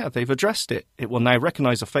 So, yeah, they've addressed it. It will now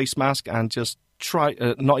recognise a face mask and just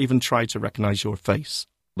not even try to recognise your face.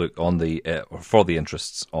 Look, on the for the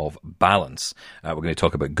interests of balance, we're going to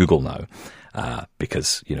talk about Google now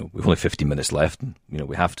because, we've only 15 minutes left and,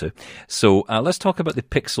 we have to. So let's talk about the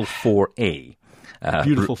Pixel 4a.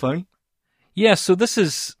 Beautiful phone. Yeah, so this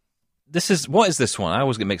is, what is this one? I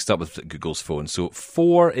always get mixed up with Google's phone. So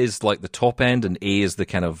 4 is like the top end and A is the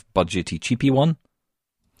kind of budgety, cheapy one?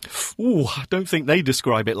 Ooh, I don't think they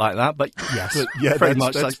describe it like that, but yes.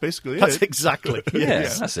 That's basically it. That's exactly it.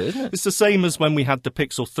 Yes, that's it, isn't it? It's the same as when we had the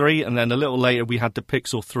Pixel 3 and then a little later we had the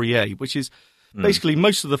Pixel 3a, which is basically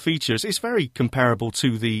most of the features. It's very comparable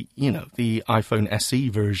to the iPhone SE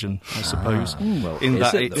version, I suppose.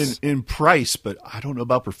 In price, but I don't know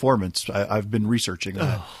about performance. I've been researching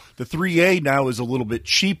that. The 3a now is a little bit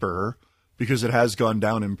cheaper because it has gone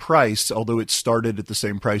down in price, although it started at the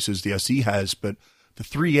same price as the SE has, but the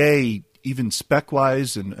 3a, even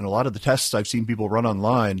spec-wise, and a lot of the tests I've seen people run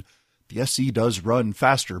online, the SE does run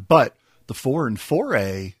faster. But the 4 and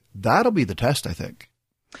 4a, that'll be the test, I think.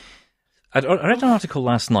 I read an article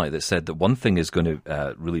last night that said that one thing is going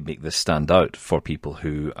to really make this stand out for people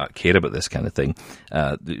who care about this kind of thing.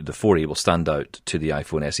 The 4A will stand out to the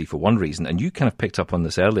iPhone SE for one reason, and you kind of picked up on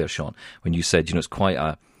this earlier, Sean, when you said, it's quite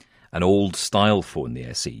an old style phone, the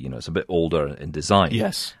SE. It's a bit older in design.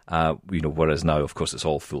 Yes. Whereas now, of course, it's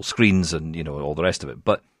all full screens and, all the rest of it.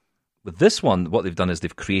 But with this one, what they've done is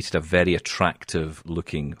they've created a very attractive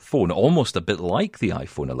looking phone, almost a bit like the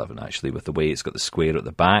iPhone 11, actually, with the way it's got the square at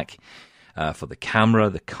the back for the camera,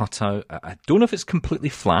 the cutout. I don't know if it's completely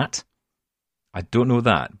flat. I don't know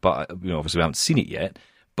that, but obviously we haven't seen it yet.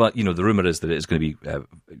 But the rumor is that it's going to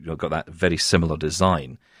be got that very similar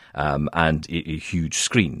design and a huge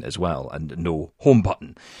screen as well, and no home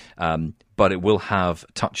button. But it will have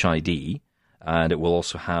Touch ID. And it will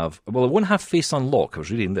also have, it won't have Face Unlock. I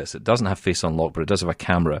was reading this. It doesn't have Face Unlock, but it does have a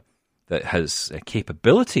camera that has a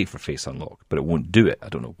capability for Face Unlock, but it won't do it. I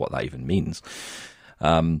don't know what that even means.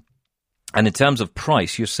 And in terms of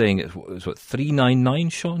price, you're saying it's what,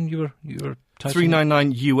 $399, Sean? You were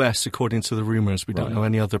 $399 US, according to the rumours. We don't know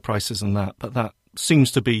any other prices than that, but that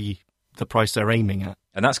seems to be the price they're aiming at.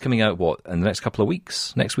 And that's coming out, in the next couple of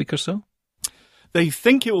weeks? Next week or so? They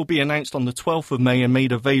think it will be announced on the 12th of May and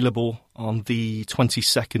made available on the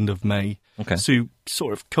 22nd of May. Okay. To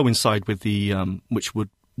sort of coincide with the, which would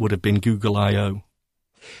have been Google I/O.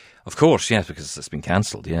 Of course, yes, because it's been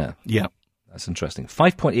cancelled, yeah. Yeah. That's interesting.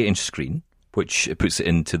 5.8-inch screen, which puts it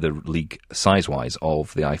into the league size-wise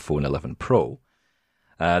of the iPhone 11 Pro.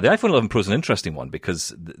 The iPhone 11 Pro is an interesting one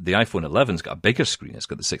because the iPhone 11's got a bigger screen. It's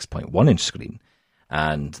got the 6.1-inch screen.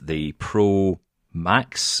 And the Pro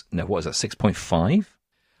Max, now what is that, 6.5?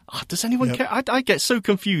 Does anyone care? I get so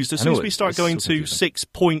confused as soon as we start going to 6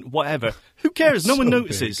 point whatever. Who cares? No one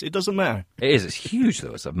notices. Big. It doesn't matter. It is. It's huge,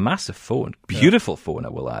 though. It's a massive phone. Beautiful phone, I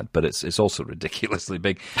will add, but it's also ridiculously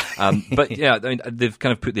big. But yeah, I mean, they've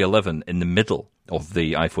kind of put the 11 in the middle of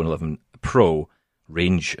the iPhone 11 Pro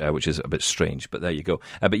range, which is a bit strange, but there you go.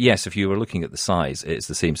 But yes, if you were looking at the size, it's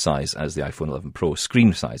the same size as the iPhone 11 Pro,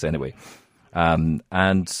 screen size anyway.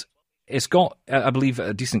 And it's got, I believe,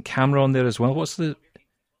 a decent camera on there as well. What's the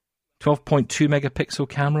 12.2 megapixel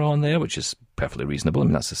camera on there, which is perfectly reasonable. I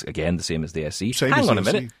mean, that's, again, the same as the SE. Hang on a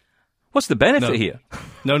minute. What's the benefit here?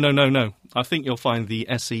 No. I think you'll find the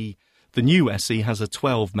SE, the new SE has a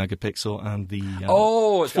 12 megapixel and the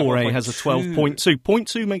 4A has a 12.2.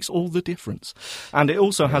 0.2 makes all the difference. And it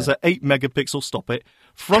also has an 8 megapixel,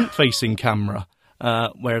 front-facing camera,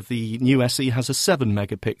 where the new SE has a 7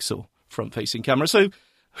 megapixel front-facing camera. So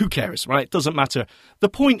who cares, right? It doesn't matter. The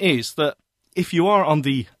point is that if you are on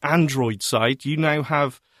the Android side, you now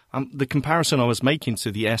have the comparison I was making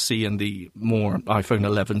to the SE and the more iPhone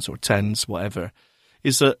 11s or 10s, whatever,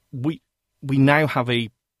 is that we now have a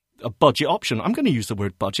budget option. I'm going to use the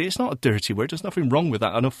word budget. It's not a dirty word. There's nothing wrong with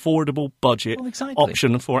that. An affordable budget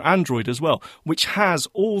option for Android as well, which has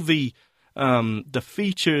all the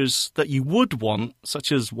features that you would want,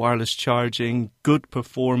 such as wireless charging, good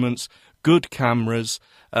performance, good cameras,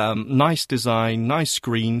 nice design, nice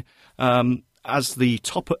screen, as the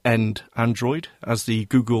top-end Android, as the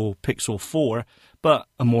Google Pixel 4, but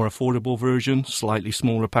a more affordable version, slightly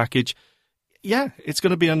smaller package. Yeah, it's going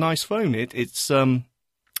to be a nice phone. It's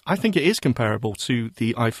I think it is comparable to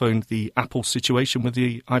the iPhone, the Apple situation with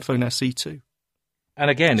the iPhone SE too. And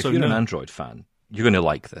again, if you're an Android fan, you're going to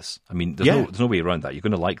like this. I mean, there's no way around that. You're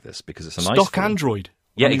going to like this because it's a nice stock phone. Android.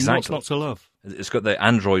 Yeah, What's exactly. not to love? It's got the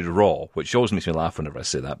Android Raw, which always makes me laugh whenever I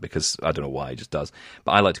say that because I don't know why, it just does.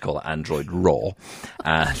 But I like to call it Android Raw.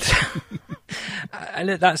 And, and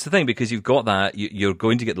that's the thing, because you've got that, you're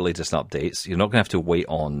going to get the latest updates. You're not going to have to wait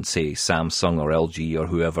on, say, Samsung or LG or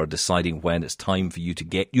whoever deciding when it's time for you to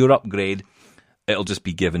get your upgrade. It'll just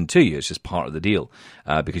be given to you. It's just part of the deal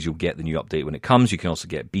because you'll get the new update when it comes. You can also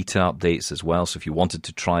get beta updates as well. So if you wanted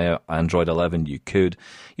to try out Android 11, you could.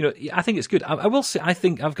 You know, I think it's good. I will say, I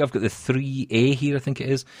think I've got the 3A here, I think it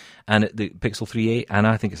is, and the Pixel 3A, and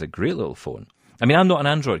I think it's a great little phone. I mean, I'm not an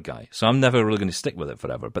Android guy, so I'm never really going to stick with it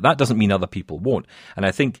forever. But that doesn't mean other people won't. And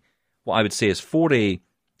I think what I would say is 4A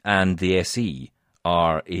and the SE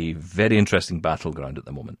are a very interesting battleground at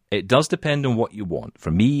the moment. It does depend on what you want.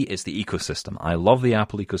 For me, it's the ecosystem. I love the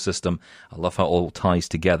Apple ecosystem. I love how it all ties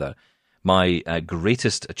together. My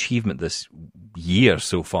greatest achievement this year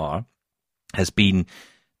so far has been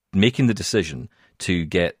making the decision to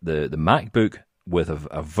get the MacBook with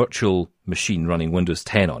a virtual machine running Windows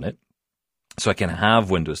 10 on it. So I can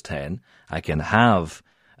have Windows 10, I can have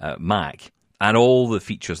Mac, and all the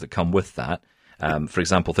features that come with that. For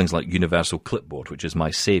example, things like Universal Clipboard, which is my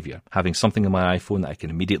savior. Having something on my iPhone that I can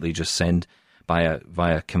immediately just send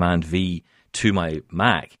via Command V to my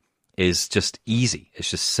Mac is just easy. It's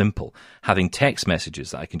just simple. Having text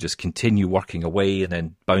messages that I can just continue working away and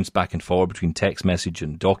then bounce back and forward between text message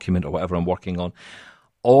and document or whatever I'm working on.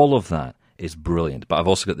 All of that is brilliant. But I've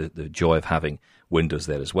also got the joy of having Windows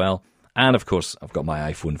there as well. And, of course, I've got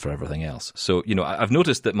my iPhone for everything else. So, I've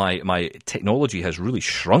noticed that my technology has really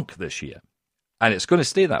shrunk this year. And it's going to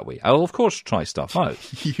stay that way. I'll, of course, try stuff out.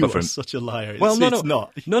 You are such a liar. Well, it's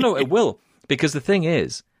not. No, it will. Because the thing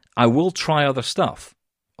is, I will try other stuff.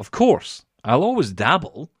 Of course. I'll always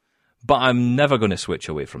dabble. But I'm never going to switch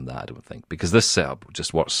away from that, I don't think. Because this setup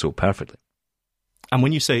just works so perfectly. And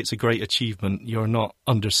when you say it's a great achievement, you're not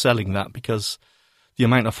underselling that, because the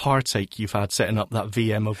amount of heartache you've had setting up that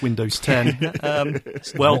VM of Windows 10,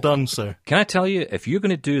 well done, sir. Can I tell you, if you're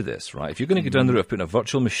going to do this, right, if you're going to go down the route of putting a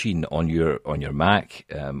virtual machine on your Mac,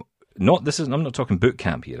 I'm not talking boot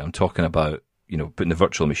camp here. I'm talking about, putting the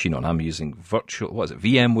virtual machine on. I'm using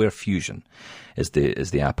VMware Fusion is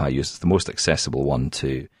the app I use. It's the most accessible one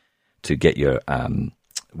to get your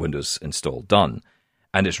Windows install done.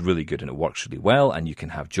 And it's really good and it works really well, and you can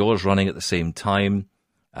have JAWS running at the same time.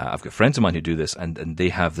 I've got friends of mine who do this, and they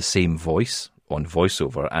have the same voice on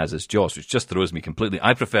VoiceOver as is JAWS, which just throws me completely.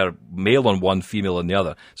 I prefer male on one, female on the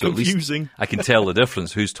other. So confusing. At least I can tell the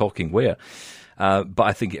difference, who's talking where. But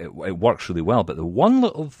I think it works really well. But the one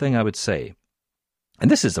little thing I would say,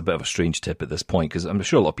 and this is a bit of a strange tip at this point, because I'm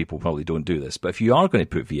sure a lot of people probably don't do this, but if you are going to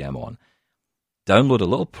put VM on, download a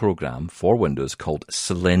little program for Windows called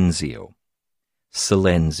Silenzio.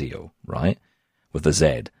 Silenzio, right? With a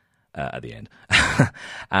Z at the end.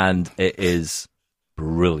 And it is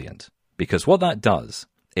brilliant, because what that does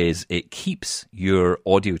is it keeps your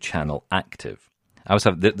audio channel active.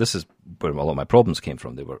 This is where a lot of my problems came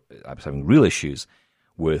from. I was having real issues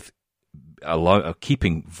with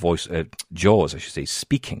keeping JAWS, I should say,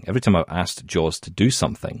 speaking. Every time I asked JAWS to do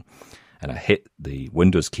something and I hit the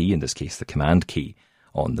Windows key, in this case the Command key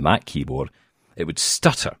on the Mac keyboard, it would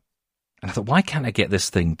stutter. And I thought, why can't I get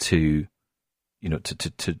this thing to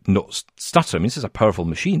not stutter? I mean, this is a powerful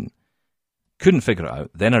machine. Couldn't figure it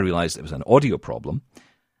out. Then I realized it was an audio problem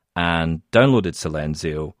and downloaded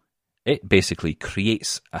Silenzio. It basically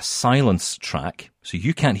creates a silence track, so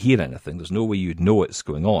you can't hear anything. There's no way you'd know it's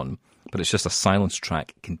going on, but it's just a silence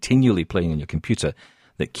track continually playing on your computer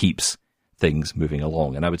that keeps things moving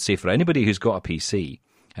along. And I would say for anybody who's got a PC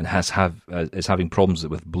and is having problems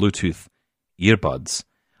with Bluetooth earbuds,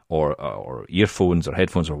 or earphones or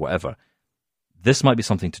headphones or whatever, this might be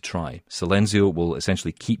something to try. Silenzio will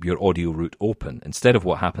essentially keep your audio route open instead of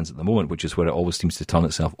what happens at the moment, which is where it always seems to turn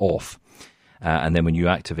itself off. And then when you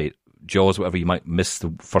activate JAWS, whatever, you might miss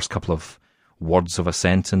the first couple of words of a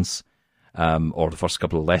sentence, or the first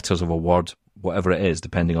couple of letters of a word, whatever it is,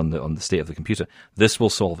 depending on the state of the computer. This will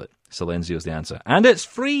solve it. Silenzio is the answer. And it's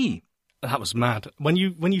free! That was mad. When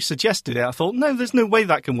you suggested it, I thought, no, there's no way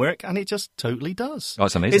that can work, and it just totally does. Oh,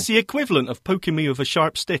 it's amazing. It's the equivalent of poking me with a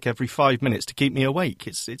sharp stick every 5 minutes to keep me awake.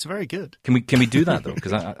 It's very good. Can we do that, though?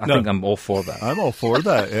 Because I think I'm all for that. I'm all for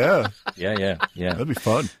that, yeah. Yeah. That'd be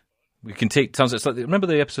fun. We can take tons. It's like, remember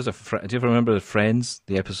the episode of do you ever remember Friends?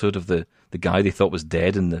 The episode of the guy they thought was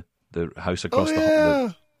dead in the house across the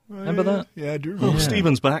hall. Remember that? Yeah, I do remember. Oh,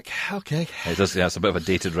 Stephen's back. Okay. It does, yeah, it's a bit of a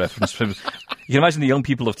dated reference. You can imagine the young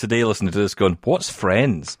people of today listening to this going, what's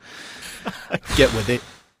Friends? Get with it.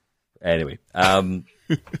 Anyway,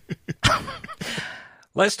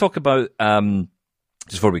 let's talk about, just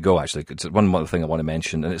before we go, actually, it's one more thing I want to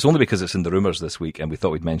mention, and it's only because it's in the rumours this week, and we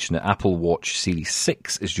thought we'd mention it. Apple Watch Series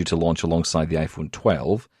 6 is due to launch alongside the iPhone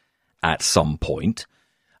 12 at some point.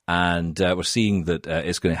 And we're seeing that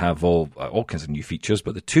it's going to have all kinds of new features,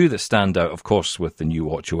 but the two that stand out, of course, with the new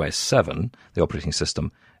WatchOS 7, the operating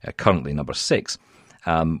system, currently number 6.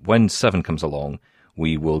 When 7 comes along,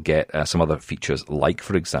 we will get some other features, like,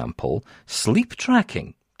 for example, sleep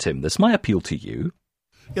tracking. Tim, this might appeal to you.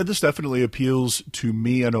 Yeah, this definitely appeals to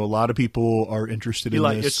me. I know a lot of people are interested in this. You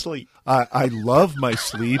like this. your sleep? I love my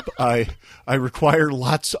sleep. I require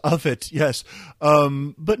lots of it, yes.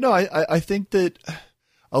 But no, I think that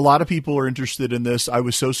a lot of people are interested in this. I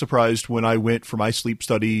was so surprised when I went for my sleep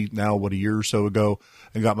study now, a year or so ago,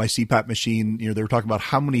 and got my CPAP machine. They were talking about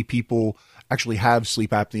how many people actually have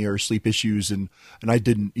sleep apnea or sleep issues, and I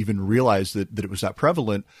didn't even realize that it was that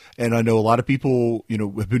prevalent. And I know a lot of people,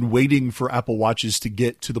 have been waiting for Apple Watches to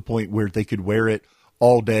get to the point where they could wear it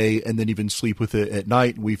all day and then even sleep with it at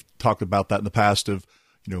night. And we've talked about that in the past of,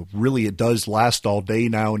 really it does last all day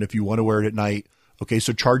now. And if you want to wear it at night, okay,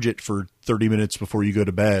 so charge it for 30 minutes before you go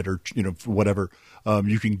to bed, or, for whatever.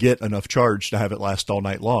 You can get enough charge to have it last all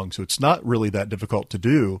night long. So it's not really that difficult to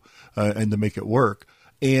do and to make it work.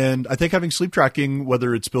 And I think having sleep tracking,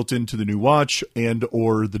 whether it's built into the new watch and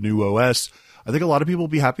or the new OS, I think a lot of people will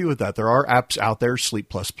be happy with that. There are apps out there, Sleep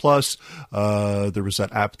Plus Plus. There was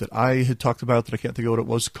that app that I had talked about that I can't think of what it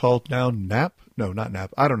was called now. Nap? No, not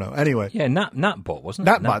Nap. I don't know. Anyway. Yeah, Napbot, wasn't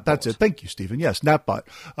it? Napbot, that's it. Thank you, Stephen. Yes, Napbot.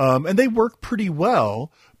 And they work pretty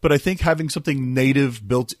well, but I think having something native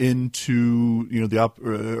built into,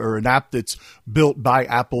 or an app that's built by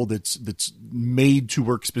Apple that's made to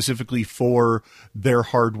work specifically for their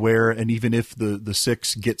hardware, and even if the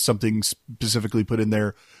 6 gets something specifically put in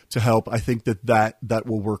there to help, I think that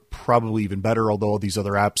will work probably even better, although all these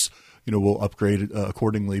other apps, will upgrade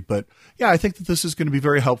accordingly. But yeah, I think that this is going to be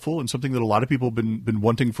very helpful and something that a lot of people have been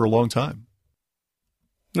wanting for a long time.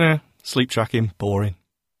 Sleep tracking, boring.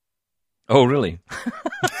 Oh, really?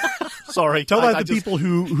 Sorry. Tell that to people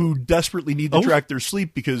who desperately need to track their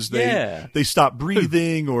sleep because they stop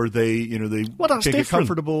breathing or they can't get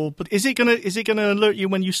comfortable. But is it gonna alert you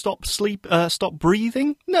when you stop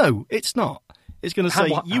breathing? No, it's not. It's going to say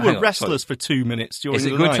you were restless for 2 minutes during the night.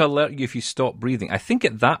 Is it going to alert you if you stop breathing? I think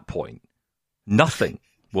at that point, nothing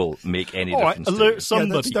will make any difference. Alert somebody.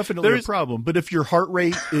 Yeah, that's definitely a problem. But if your heart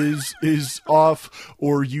rate is off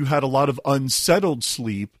or you had a lot of unsettled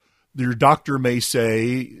sleep, your doctor may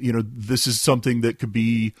say, this is something that could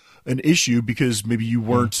be an issue because maybe you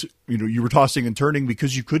weren't, you were tossing and turning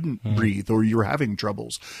because you couldn't breathe or you were having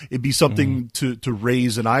troubles. It'd be something to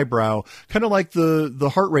raise an eyebrow, kind of like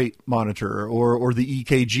the heart rate monitor or the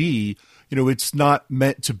EKG. It's not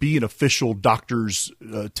meant to be an official doctor's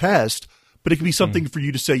test, but it can be something for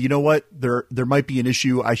you to say, you know what, there might be an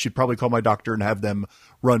issue. I should probably call my doctor and have them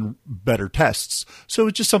run better tests. So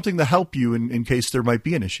it's just something to help you in case there might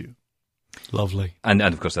be an issue. Lovely. And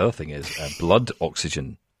of course, the other thing is blood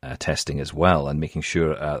oxygen testing as well, and making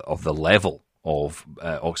sure of the level of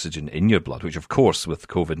oxygen in your blood, which of course with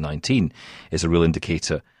COVID-19 is a real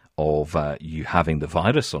indicator of you having the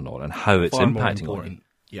virus or not and how it's impacting on you.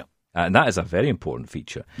 Yeah. And that is a very important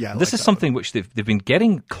feature. Yeah, this is something which they've been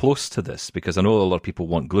getting close to this, because I know a lot of people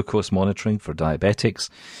want glucose monitoring for diabetics.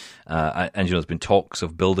 And there's been talks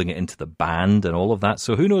of building it into the band and all of that.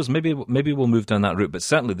 So who knows, maybe we'll move down that route. But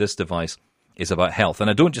certainly this device is about health. And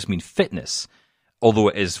I don't just mean fitness, although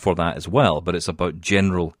it is for that as well, but it's about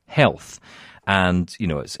general health. And,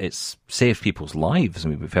 it's saved people's lives. I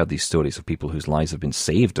mean, we've heard these stories of people whose lives have been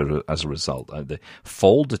saved as a result. The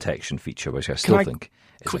fall detection feature, which I still think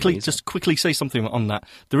is amazing. Quickly say something on that.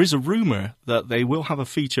 There is a rumour that they will have a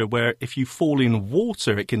feature where if you fall in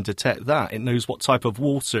water, it can detect that. It knows what type of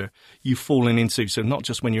water you've fallen into, so not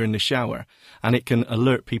just when you're in the shower. And it can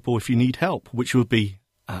alert people if you need help, which would be,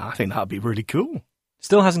 I think that would be really cool.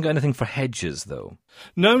 Still hasn't got anything for hedges, though.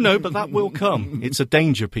 No, but that will come. It's a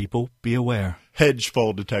danger, people. Be aware. Hedge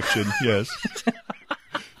fall detection, yes.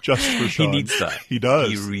 Just for Sean. He needs that. He does.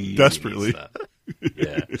 He really desperately. needs that.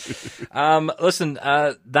 Yeah. Listen,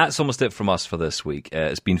 that's almost it from us for this week.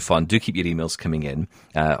 It's been fun. Do keep your emails coming in.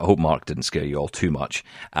 I hope Mark didn't scare you all too much.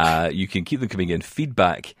 You can keep them coming in.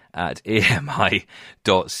 Feedback at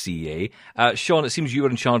ami.ca. Sean, it seems you were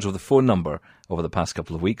in charge of the phone number over the past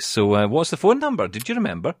couple of weeks. So what's the phone number? Did you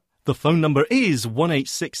remember? The phone number is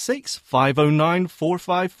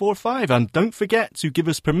 1866-509-4545. And don't forget to give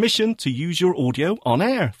us permission to use your audio on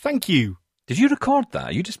air. Thank you. Did you record that?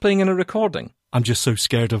 Are you just playing in a recording? I'm just so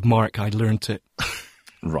scared of Mark, I learnt it.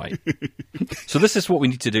 Right. So this is what we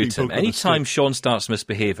need to do, Tim. Anytime Sean starts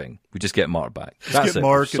misbehaving, we just get Mark back. Just get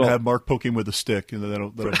Mark and have Mark poke him with a stick, and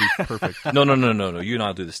that'll be perfect. No. You and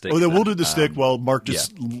I'll do the stick. Oh, then we'll do the stick while Mark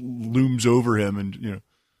just looms over him, and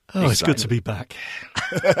Oh, exactly. It's good to be back.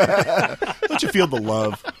 Don't you feel the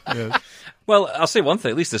love? Yeah. Well, I'll say one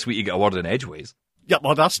thing. At least this week you get a word in edgeways. Yeah,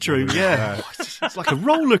 well, that's true. Yeah. It's like a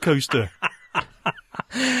roller coaster.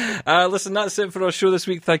 Listen, that's it for our show this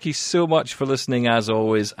week. Thank you so much for listening, as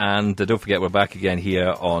always. And don't forget, we're back again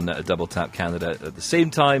here on Double Tap Canada at the same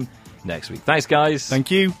time next week. Thanks, guys.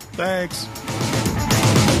 Thank you. Thanks.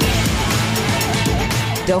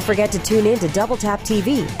 Don't forget to tune in to Double Tap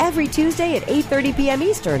TV every Tuesday at 8:30 p.m.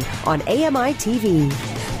 Eastern on AMI TV.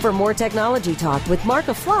 For more technology talk with Mark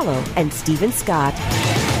Aflalo and Stephen Scott.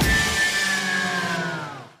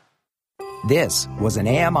 This was an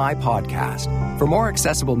AMI podcast. For more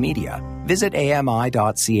accessible media, visit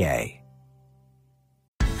ami.ca.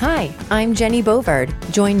 Hi, I'm Jenny Bovard.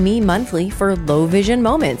 Join me monthly for Low Vision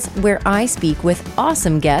Moments, where I speak with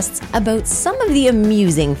awesome guests about some of the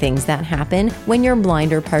amusing things that happen when you're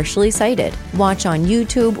blind or partially sighted. Watch on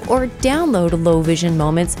YouTube or download Low Vision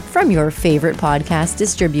Moments from your favorite podcast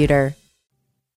distributor.